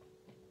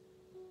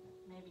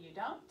 Maybe you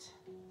don't.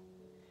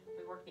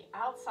 We work the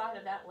outside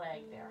of that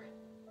leg there.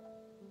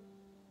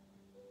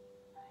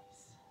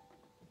 Nice.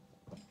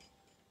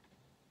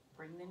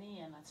 Bring the knee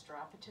in. Let's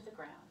drop it to the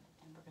ground.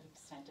 And we're going to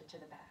extend it to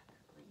the back.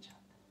 Reach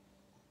up.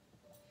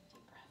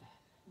 Deep breath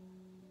in.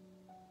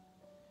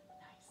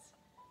 Nice.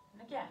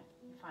 And again,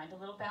 you find a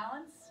little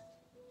balance.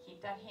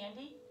 Keep that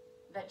handy,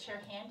 that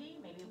chair handy,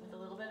 maybe with a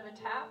little bit of a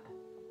tap.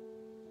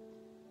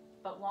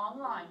 but long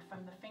line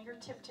from the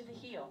fingertip to the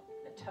heel.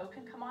 The toe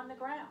can come on the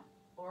ground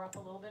or up a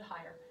little bit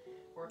higher,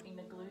 working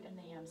the glute and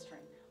the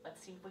hamstring.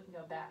 Let's see if we can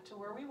go back to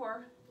where we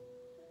were,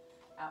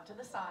 out to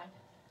the side.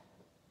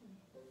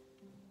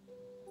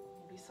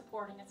 Maybe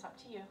supporting, it's up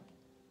to you.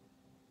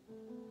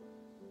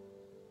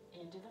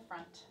 Into the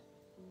front.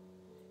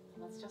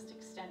 And let's just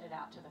extend it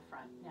out to the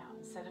front. Now,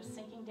 instead of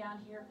sinking down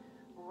here,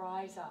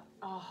 rise up.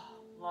 Oh,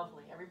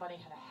 lovely. Everybody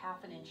had a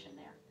half an inch in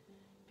there.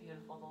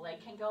 Beautiful. The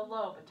leg can go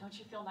low, but don't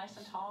you feel nice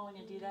and tall when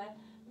you do that?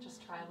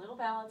 Just try a little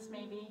balance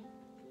maybe.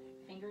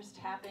 Fingers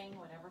tapping,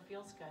 whatever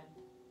feels good.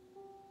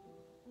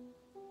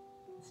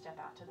 And step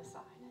out to the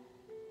side.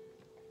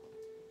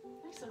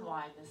 Nice and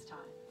wide this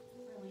time.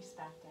 Release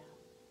back down.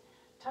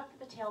 Tuck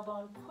the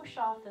tailbone, push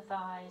off the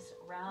thighs,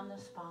 round the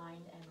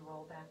spine, and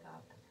roll back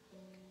up.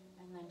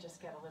 And then just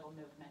get a little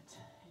movement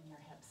in your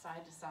hips,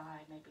 side to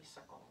side, maybe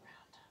circle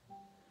around.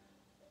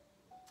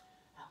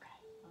 Okay,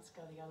 let's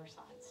go the other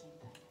side, same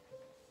thing.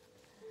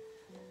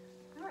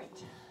 All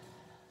right,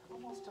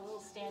 almost a little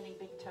standing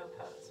big toe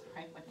pose,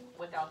 right,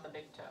 without the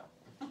big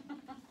toe.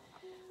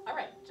 All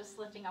right, just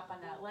lifting up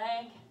on that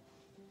leg.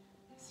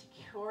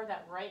 Secure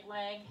that right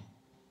leg.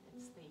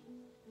 It's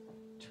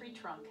the tree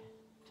trunk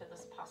to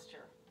this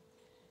posture.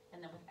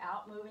 And then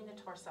without moving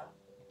the torso,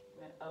 I'm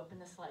going to open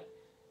this leg.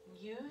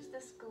 Use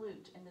this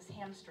glute and this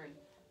hamstring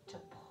to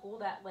pull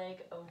that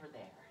leg over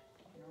there.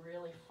 And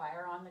really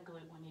fire on the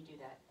glute when you do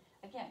that.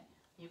 Again,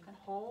 you can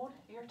hold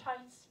your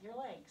tights, your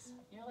legs,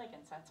 your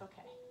leggings, that's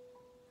okay.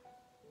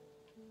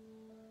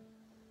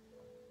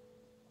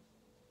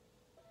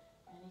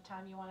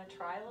 Anytime you want to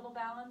try a little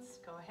balance,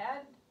 go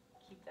ahead.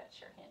 Keep that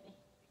chair handy.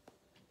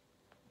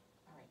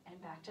 All right,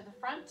 and back to the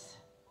front.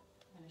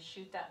 I'm going to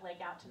shoot that leg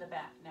out to the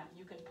back. Now,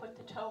 you can put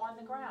the toe on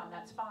the ground,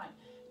 that's fine.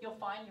 You'll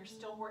find you're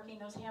still working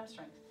those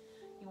hamstrings.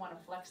 You want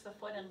to flex the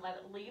foot and let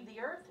it leave the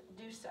earth,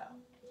 do so.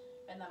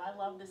 And then I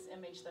love this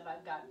image that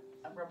I've got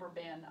a rubber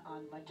band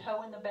on my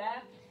toe in the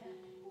back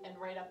and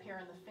right up here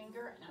in the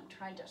finger, and I'm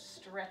trying to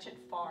stretch it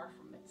far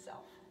from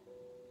itself.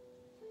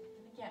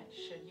 And again,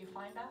 should you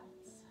find balance?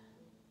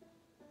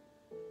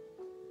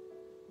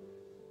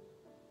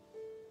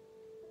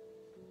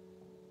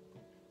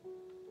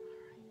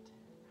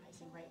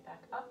 Right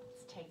back up.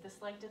 Let's take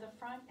this leg to the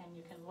front, and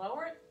you can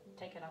lower it,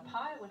 take it up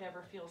high,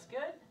 whatever feels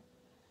good.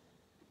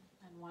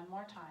 And one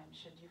more time,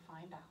 should you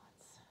find balance.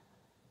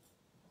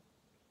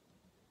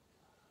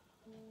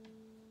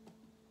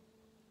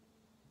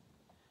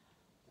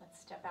 Let's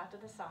step out to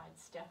the side,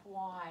 step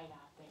wide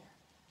out there.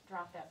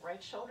 Drop that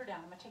right shoulder down.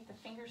 I'm going to take the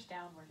fingers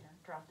downward here.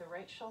 Drop the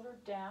right shoulder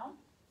down.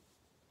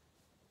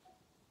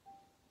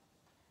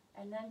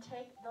 And then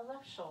take the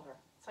left shoulder.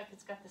 It's like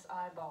it's got this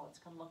eyeball. It's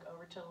going to look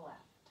over to the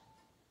left.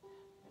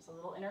 There's a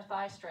little inner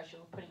thigh stretch.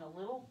 You're putting a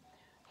little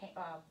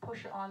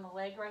push on the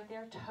leg right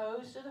there.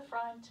 Toes to the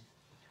front,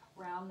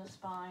 round the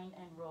spine,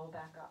 and roll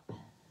back up.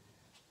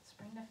 Let's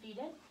bring the feet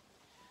in.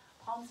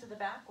 Palms to the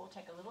back. We'll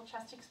take a little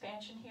chest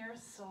expansion here.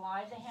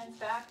 Slide the hands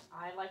back.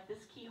 I like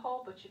this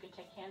keyhole, but you can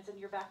take hands in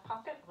your back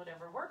pocket,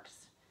 whatever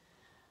works.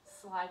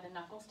 Slide the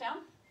knuckles down.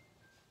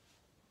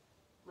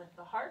 Lift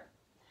the heart.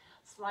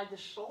 Slide the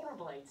shoulder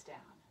blades down.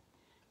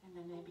 And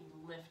then maybe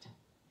lift.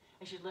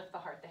 As you lift the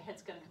heart, the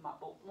head's going to come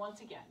up. But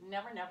once again,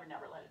 never, never,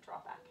 never let it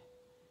drop back.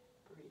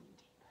 Breathing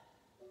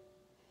deep.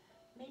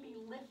 Maybe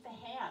lift the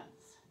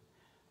hands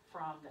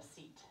from the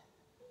seat.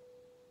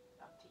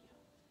 Up to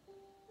you.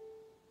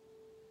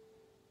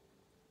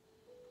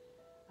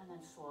 And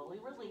then slowly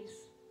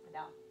release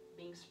without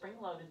being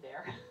spring-loaded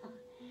there.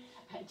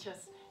 And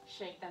just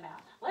shake them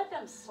out. Let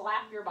them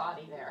slap your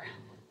body there.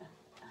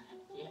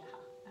 Yeah,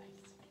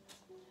 nice.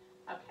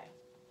 Okay.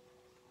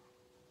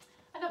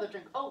 Another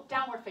drink. Oh,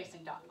 downward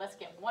facing dog. Let's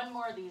get one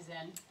more of these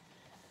in.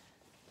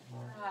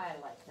 I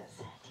like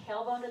this.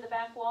 Tailbone to the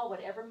back wall,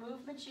 whatever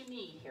movements you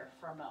need here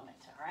for a moment,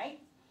 all right?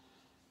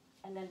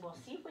 And then we'll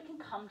see if we can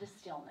come to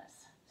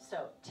stillness.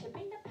 So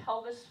tipping the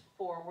pelvis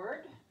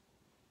forward,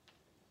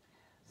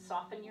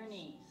 soften your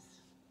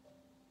knees.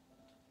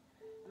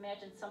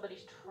 Imagine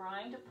somebody's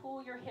trying to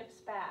pull your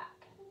hips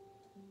back.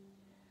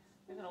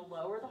 You're going to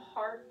lower the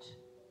heart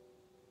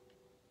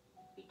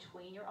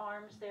between your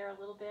arms there a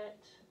little bit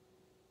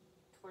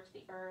towards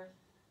the earth.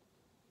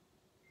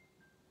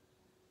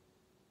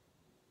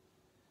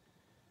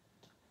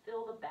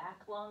 Fill the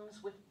back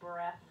lungs with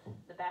breath,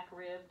 the back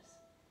ribs.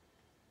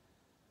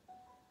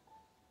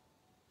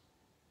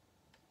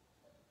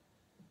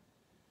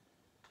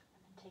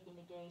 And then taking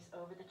the gaze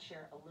over the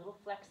chair, a little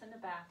flex in the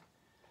back.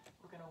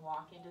 We're going to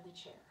walk into the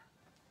chair.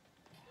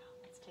 Now,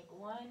 let's take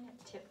one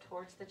tip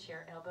towards the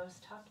chair, elbows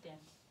tucked in.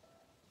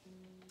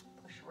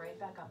 Push right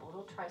back up, a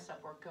little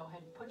tricep work. Go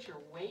ahead and put your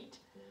weight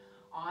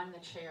on the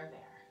chair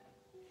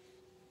there.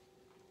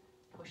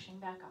 Pushing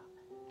back up.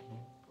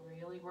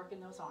 Really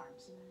working those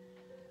arms.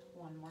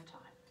 One more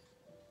time.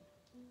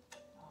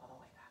 All the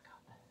way back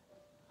up.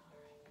 All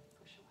right,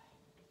 push away.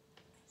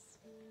 Nice.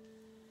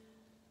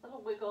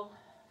 Little wiggle,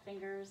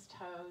 fingers,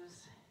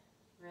 toes,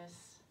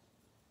 wrists.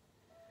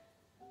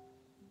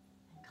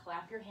 And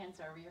clap your hands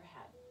over your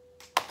head.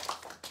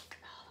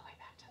 All the way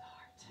back to the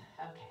heart.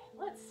 Okay,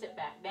 let's sit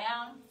back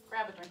down,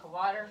 grab a drink of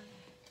water,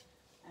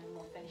 and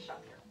we'll finish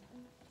up here.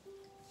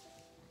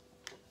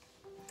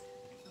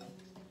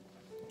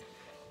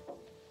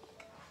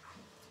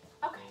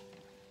 Okay.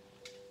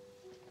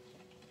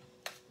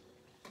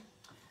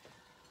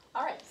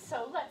 All right,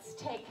 so let's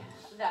take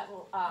that,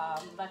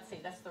 let's see,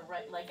 that's the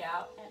right leg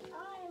out, and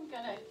I'm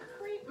gonna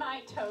creep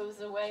my toes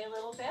away a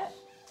little bit.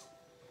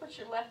 Put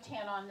your left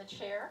hand on the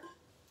chair,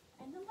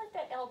 and then let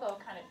that elbow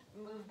kind of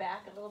move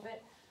back a little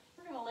bit.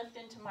 We're gonna lift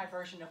into my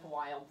version of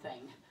Wild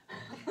Thing.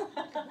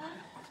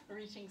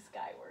 Reaching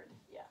skyward,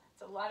 yeah.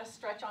 It's a lot of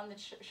stretch on the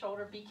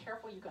shoulder. Be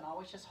careful, you can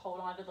always just hold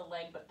on to the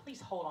leg, but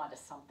please hold on to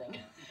something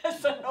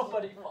so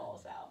nobody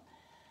falls out.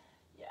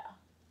 Yeah,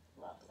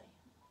 lovely.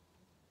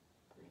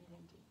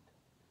 Breathing deep.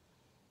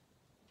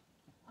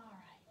 All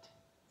right,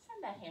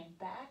 send that hand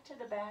back to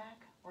the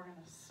back. We're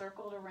gonna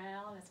circle it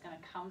around. It's gonna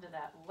come to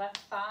that left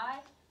thigh,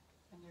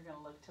 and you're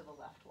gonna look to the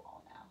left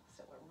wall now.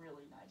 So a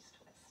really nice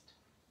twist.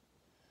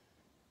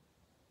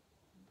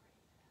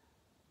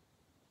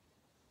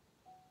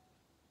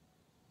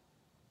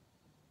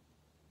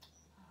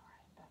 All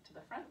right, back to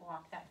the front.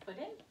 Walk that foot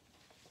in.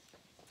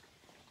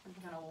 And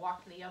we're gonna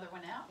walk the other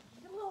one out.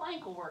 Get a little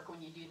ankle work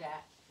when you do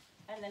that.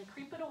 And then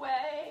creep it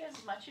away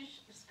as much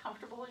as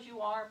comfortable as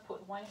you are.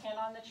 Put one hand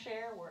on the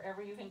chair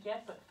wherever you can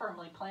get, but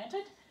firmly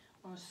planted.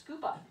 I'm gonna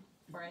scoop up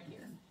right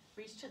here.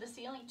 Reach to the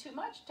ceiling too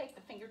much. Take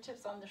the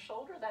fingertips on the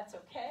shoulder. That's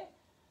okay.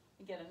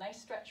 You get a nice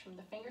stretch from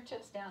the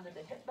fingertips down to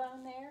the hip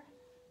bone there.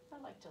 I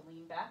like to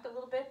lean back a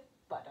little bit,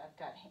 but I've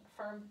got hand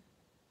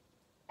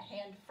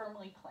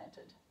firmly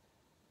planted.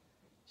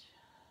 Reach.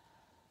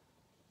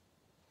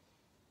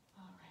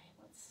 All right,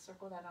 let's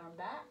circle that arm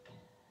back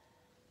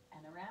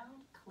and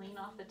around. Clean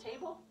off the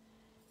table.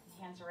 And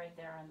hands are right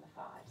there on the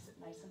thighs. Sit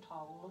nice and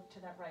tall. Look to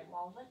that right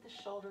wall. Let the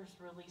shoulders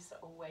release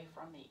away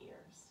from the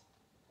ears.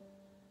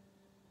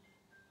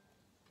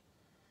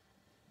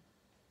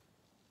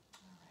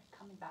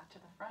 Coming back to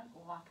the front,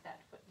 we'll walk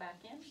that foot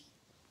back in. Nice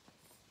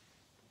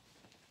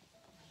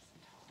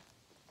and tall.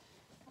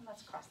 And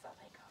let's cross that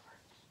leg over.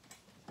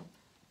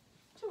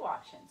 Two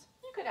options.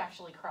 You could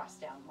actually cross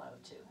down low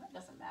too. That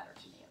doesn't matter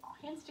to me at all.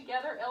 Hands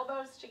together,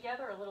 elbows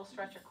together, a little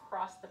stretch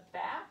across the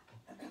back.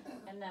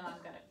 And then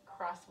I'm going to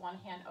cross one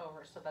hand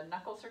over. So the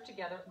knuckles are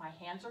together. My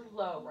hands are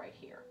low right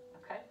here.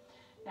 Okay?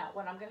 Now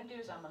what I'm going to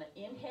do is I'm going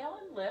to inhale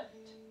and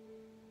lift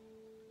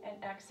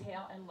and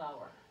exhale and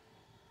lower.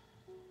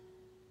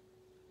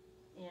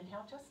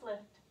 Inhale, just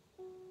lift.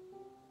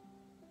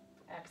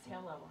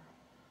 Exhale, lower.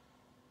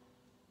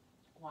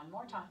 One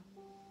more time.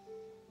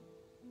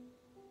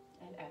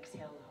 And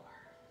exhale, lower.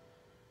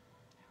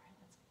 All right,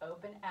 let's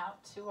open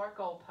out to our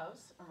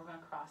goalposts, and we're going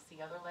to cross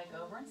the other leg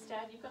over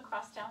instead. You can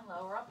cross down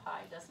low or up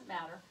high, doesn't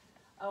matter.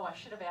 Oh, I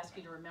should have asked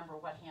you to remember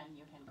what hand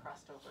you had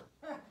crossed over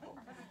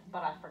before,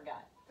 but I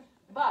forgot.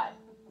 But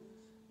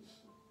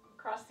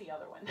cross the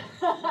other one.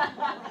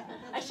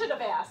 I should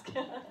have asked.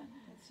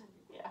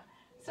 Yeah.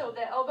 So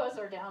the elbows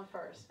are down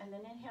first, and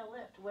then inhale,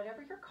 lift.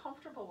 Whatever you're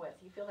comfortable with.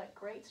 You feel that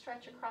great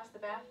stretch across the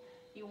back.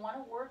 You want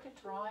to work at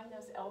drawing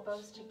those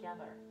elbows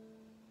together.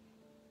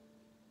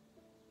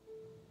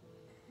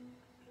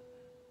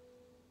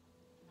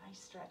 Nice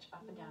stretch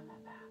up and down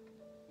that back.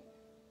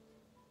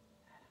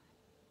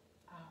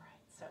 All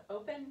right, so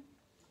open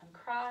and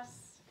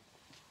cross,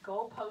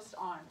 goalpost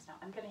arms. Now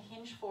I'm going to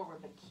hinge forward,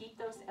 but keep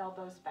those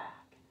elbows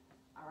back.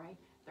 All right,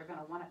 they're going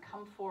to want to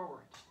come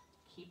forward.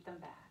 Keep them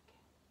back.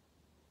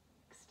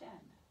 Extend.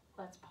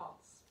 Let's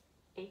pulse.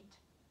 8,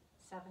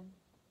 7,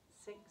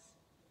 6,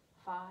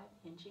 5.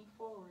 Hinging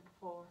forward.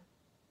 4,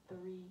 3,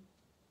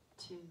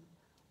 2,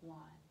 1.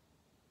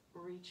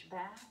 Reach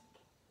back.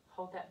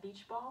 Hold that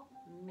beach ball.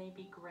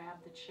 Maybe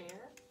grab the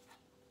chair.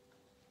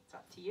 It's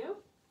up to you.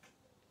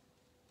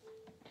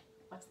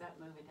 What's that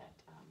movie that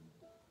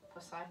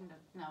Poseidon?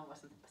 No, it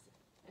wasn't.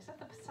 Is that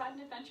the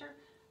Poseidon Adventure?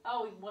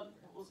 Oh,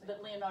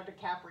 that Leonardo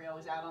DiCaprio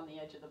is out on the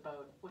edge of the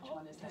boat. Which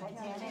one is that?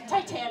 Titanic.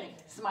 Titanic.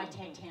 This is my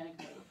Titanic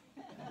move.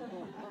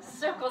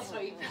 Circle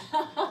sweep.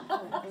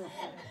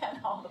 And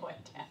all the way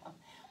down.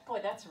 Boy,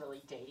 that's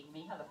really dating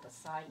me. How the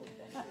Poseidon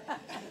Adventure.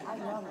 I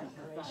love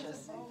it.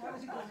 Gracious. That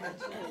was a good one,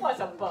 too. It was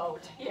a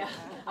boat, yeah.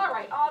 All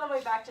right, all the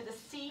way back to the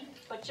seat,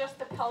 but just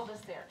the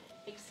pelvis there.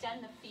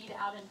 Extend the feet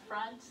out in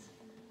front.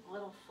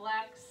 Little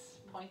flex.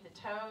 Point the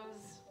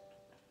toes.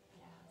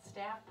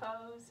 Staff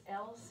pose,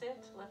 L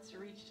sit. Let's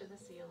reach to the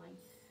ceiling.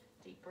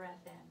 Deep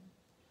breath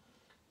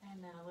in.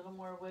 And then a little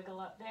more wiggle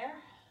up there.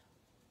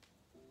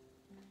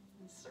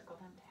 And circle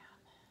them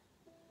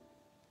down.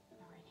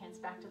 All right, hands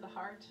back to the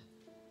heart.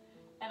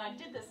 And I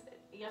did this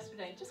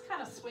yesterday. Just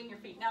kind of swing your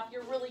feet. Now, if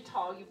you're really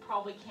tall, you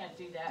probably can't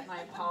do that, and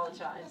I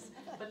apologize.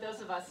 But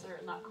those of us who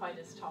are not quite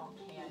as tall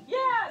can.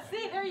 Yeah,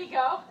 see, there you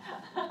go.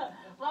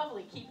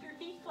 Lovely. Keep your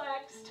feet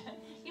flexed.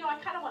 You know, I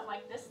kind of went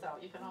like this, though.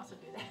 You can also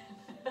do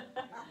that.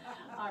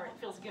 All right,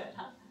 feels good,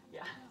 huh?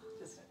 Yeah,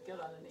 just good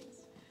on the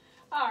knees.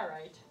 All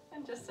right,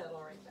 and just settle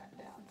right back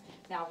down.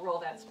 Now roll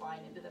that spine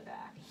into the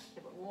back.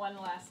 Give it one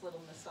last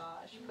little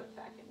massage, put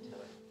back into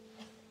it.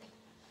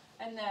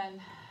 And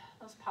then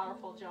Those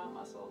powerful jaw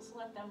muscles,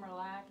 let them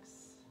relax.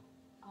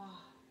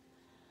 Ah,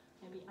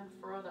 maybe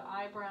unfurrow the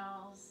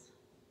eyebrows.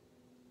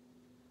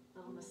 A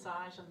little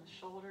massage on the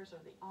shoulders or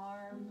the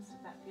arms,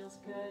 if that feels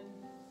good.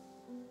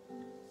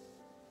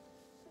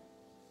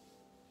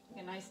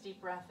 Take a nice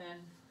deep breath in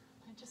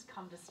and just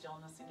come to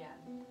stillness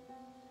again.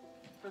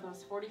 For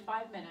those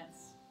 45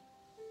 minutes,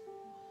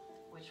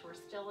 which we're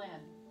still in,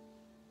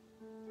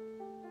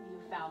 you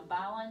found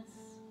balance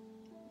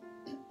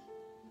and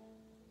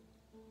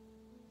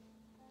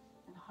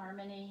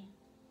harmony.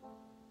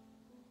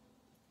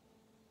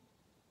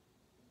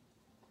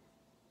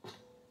 And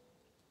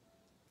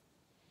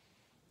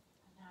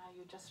now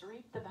you just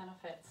reap the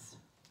benefits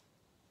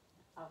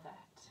of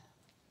that.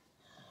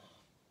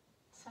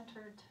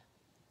 Centered.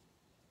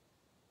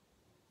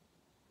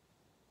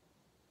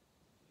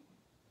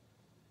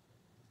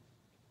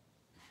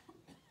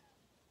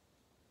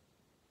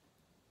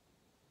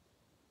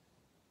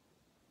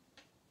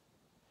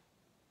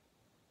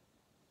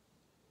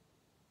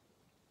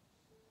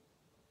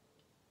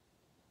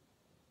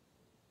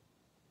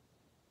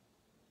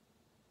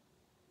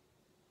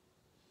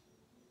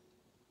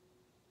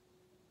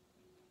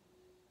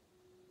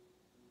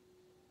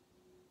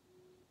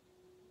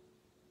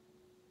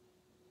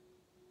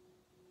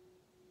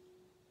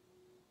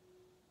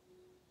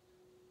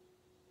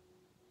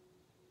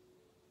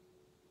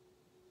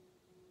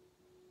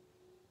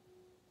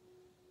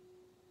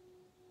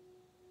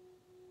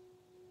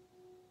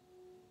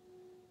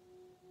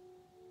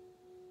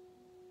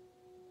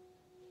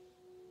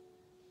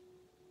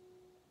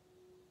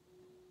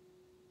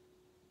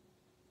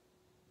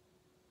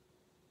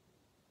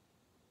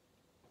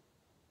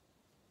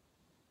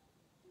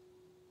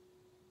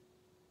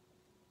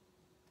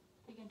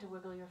 Begin to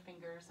wiggle your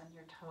fingers and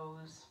your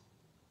toes.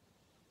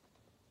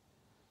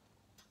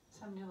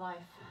 Some new life.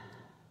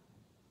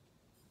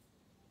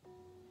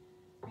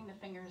 Bring the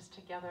fingers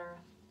together,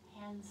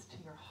 hands to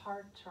your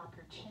heart, drop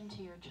your chin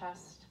to your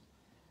chest.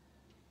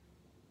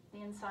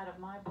 The inside of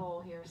my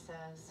bowl here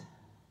says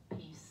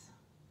peace.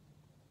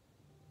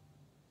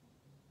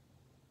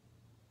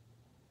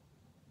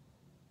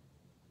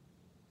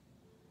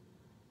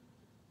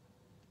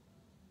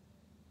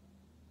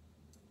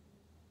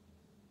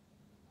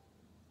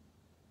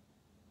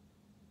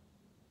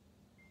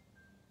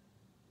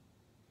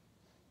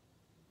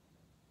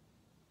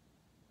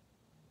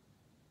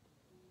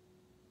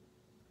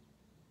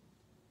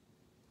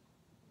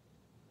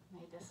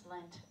 May this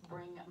Lent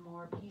bring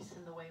more peace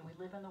in the way we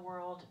live in the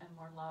world and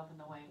more love in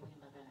the way we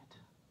live in it.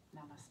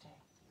 Namaste.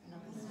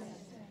 Namaste.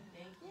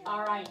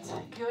 All right,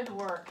 good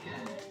work.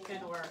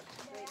 Good work.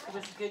 It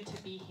was good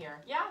to be here.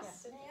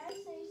 Yes? May I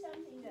say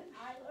something that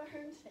I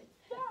learned?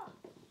 Yeah.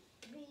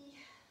 The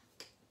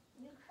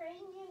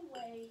Ukrainian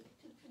way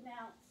to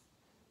pronounce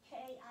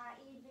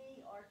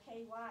K-I-E-V or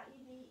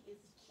K-Y-E-V is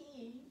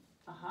Kiev,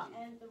 Uh-huh.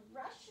 and the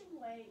Russian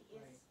way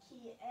is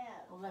Kiev.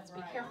 Well, let's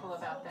be careful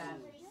about that.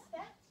 So to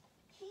respect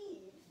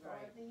Kiev, or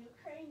the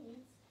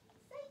Ukrainians,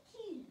 say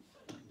Kiev.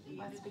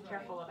 Let's be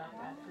careful about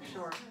that, for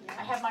sure.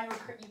 I have my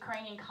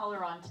Ukrainian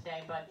color on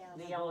today, but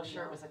the yellow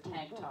shirt was a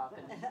tank top,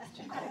 and it's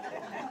too cold.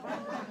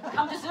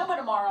 Come to Zumba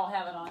tomorrow, I'll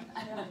have it on.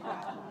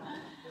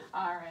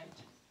 All right.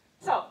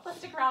 So, let's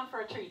stick around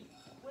for a treat.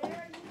 Where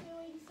are you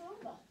doing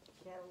Zumba?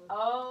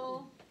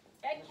 Oh,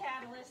 At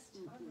Catalyst.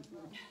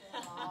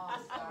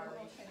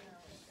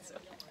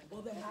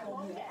 Well, then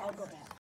I'll go back.